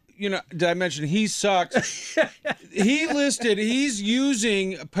Frost, did I mention he sucks? He's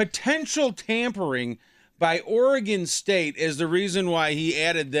using potential tampering by Oregon State as the reason why he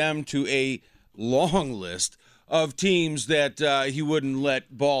added them to a long list of teams that he wouldn't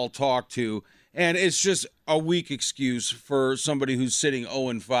let Ball talk to. And it's just a weak excuse for somebody who's sitting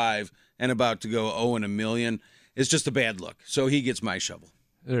 0-5 and about to go 0-1,000,000. It's just a bad look. So he gets my shovel.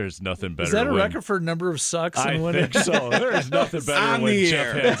 There's nothing better. Is that a when, record for number of sucks? I think so. There's nothing better On when the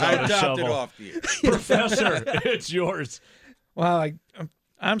Jeff air. hands out I a topped it shovel. off to you. Professor, it's yours. Wow,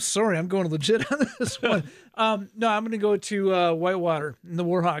 I'm sorry. I'm going legit on this one. No, I'm going to go to Whitewater and the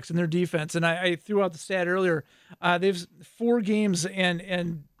Warhawks and their defense. And I threw out the stat earlier. They've 4 games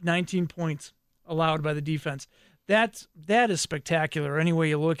and 19 points allowed by the defense. That is spectacular any way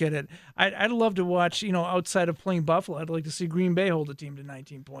you look at it. I'd love to watch, outside of playing Buffalo, I'd like to see Green Bay hold a team to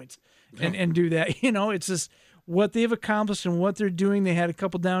 19 points and do that. It's just what they've accomplished and what they're doing. They had a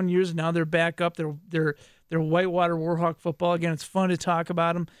couple down years, and now they're back up. They're Whitewater Warhawk football. Again, it's fun to talk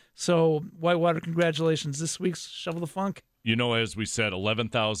about them. So, Whitewater, congratulations. This week's Shovel the Funk. As we said,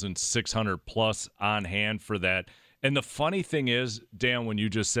 11,600 plus on hand for that. And the funny thing is, Dan, when you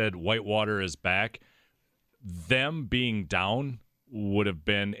just said Whitewater is back, them being down would have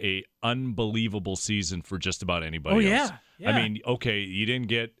been a unbelievable season for just about anybody else. Yeah. I mean, okay, you didn't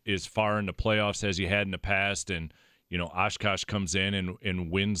get as far in the playoffs as you had in the past, and Oshkosh comes in and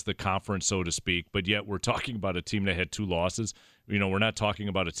wins the conference, so to speak, but yet we're talking about a team that had 2 losses. We're not talking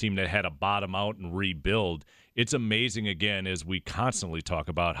about a team that had to bottom out and rebuild. It's amazing, again, as we constantly talk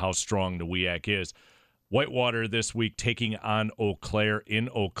about how strong the WEAC is. Whitewater this week taking on Eau Claire in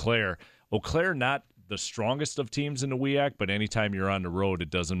Eau Claire. Eau Claire not the strongest of teams in the WEAC, but anytime you're on the road, it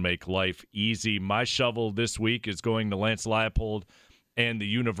doesn't make life easy. My shovel this week is going to Lance Leipold and the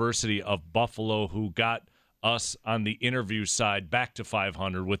University of Buffalo, who got us on the interview side back to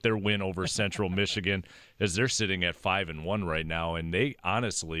 500 with their win over Central Michigan, as they're sitting at 5-1 right now, and they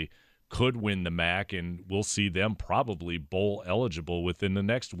honestly could win the MAC, and we'll see them probably bowl eligible within the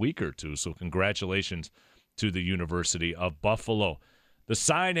next week or two. So congratulations to the University of Buffalo. The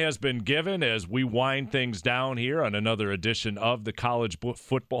sign has been given as we wind things down here on another edition of the College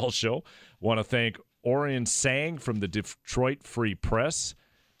Football Show. Want to thank Orion Sang from the Detroit Free Press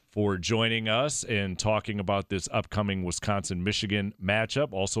for joining us and talking about this upcoming Wisconsin-Michigan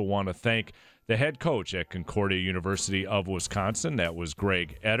matchup. Also want to thank the head coach at Concordia University of Wisconsin. That was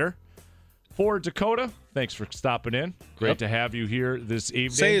Greg Etter. For Dakota, thanks for stopping in. Great to have you here this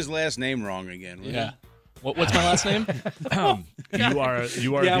evening. Say his last name wrong again. Yeah. What's my last name? You are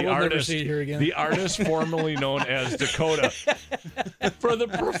we'll the never artist. see it here again. The artist formerly known as Dakota. For the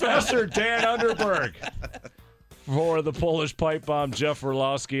professor, Dan Underberg. For the Polish pipe bomb, Jeff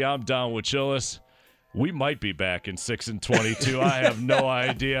Orlowski, I'm Don Wachillis. We might be back in 6-22. I have no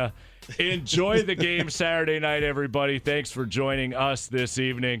idea. Enjoy the game Saturday night, everybody. Thanks for joining us this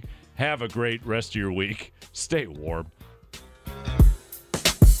evening. Have a great rest of your week. Stay warm.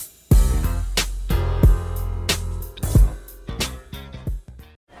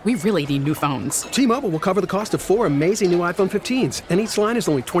 We really need new phones. T-Mobile will cover the cost of 4 amazing new iPhone 15s, and each line is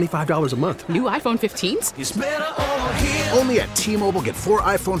only $25 a month. New iPhone 15s? It's better over here. Only at T-Mobile, get 4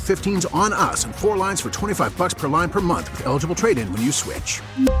 iPhone 15s on us and 4 lines for $25 per line per month with eligible trade-in when you switch.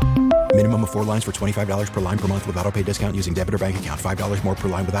 Minimum of 4 lines for $25 per line per month with autopay discount using debit or bank account. $5 more per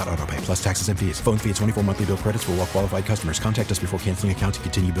line without autopay, plus taxes and fees. Phone fee at 24 monthly bill credits for well-qualified customers. Contact us before canceling account to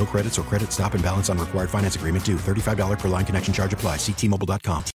continue bill credits or credit stop and balance on required finance agreement due. $35 per line connection charge applies. See T-Mobile.com.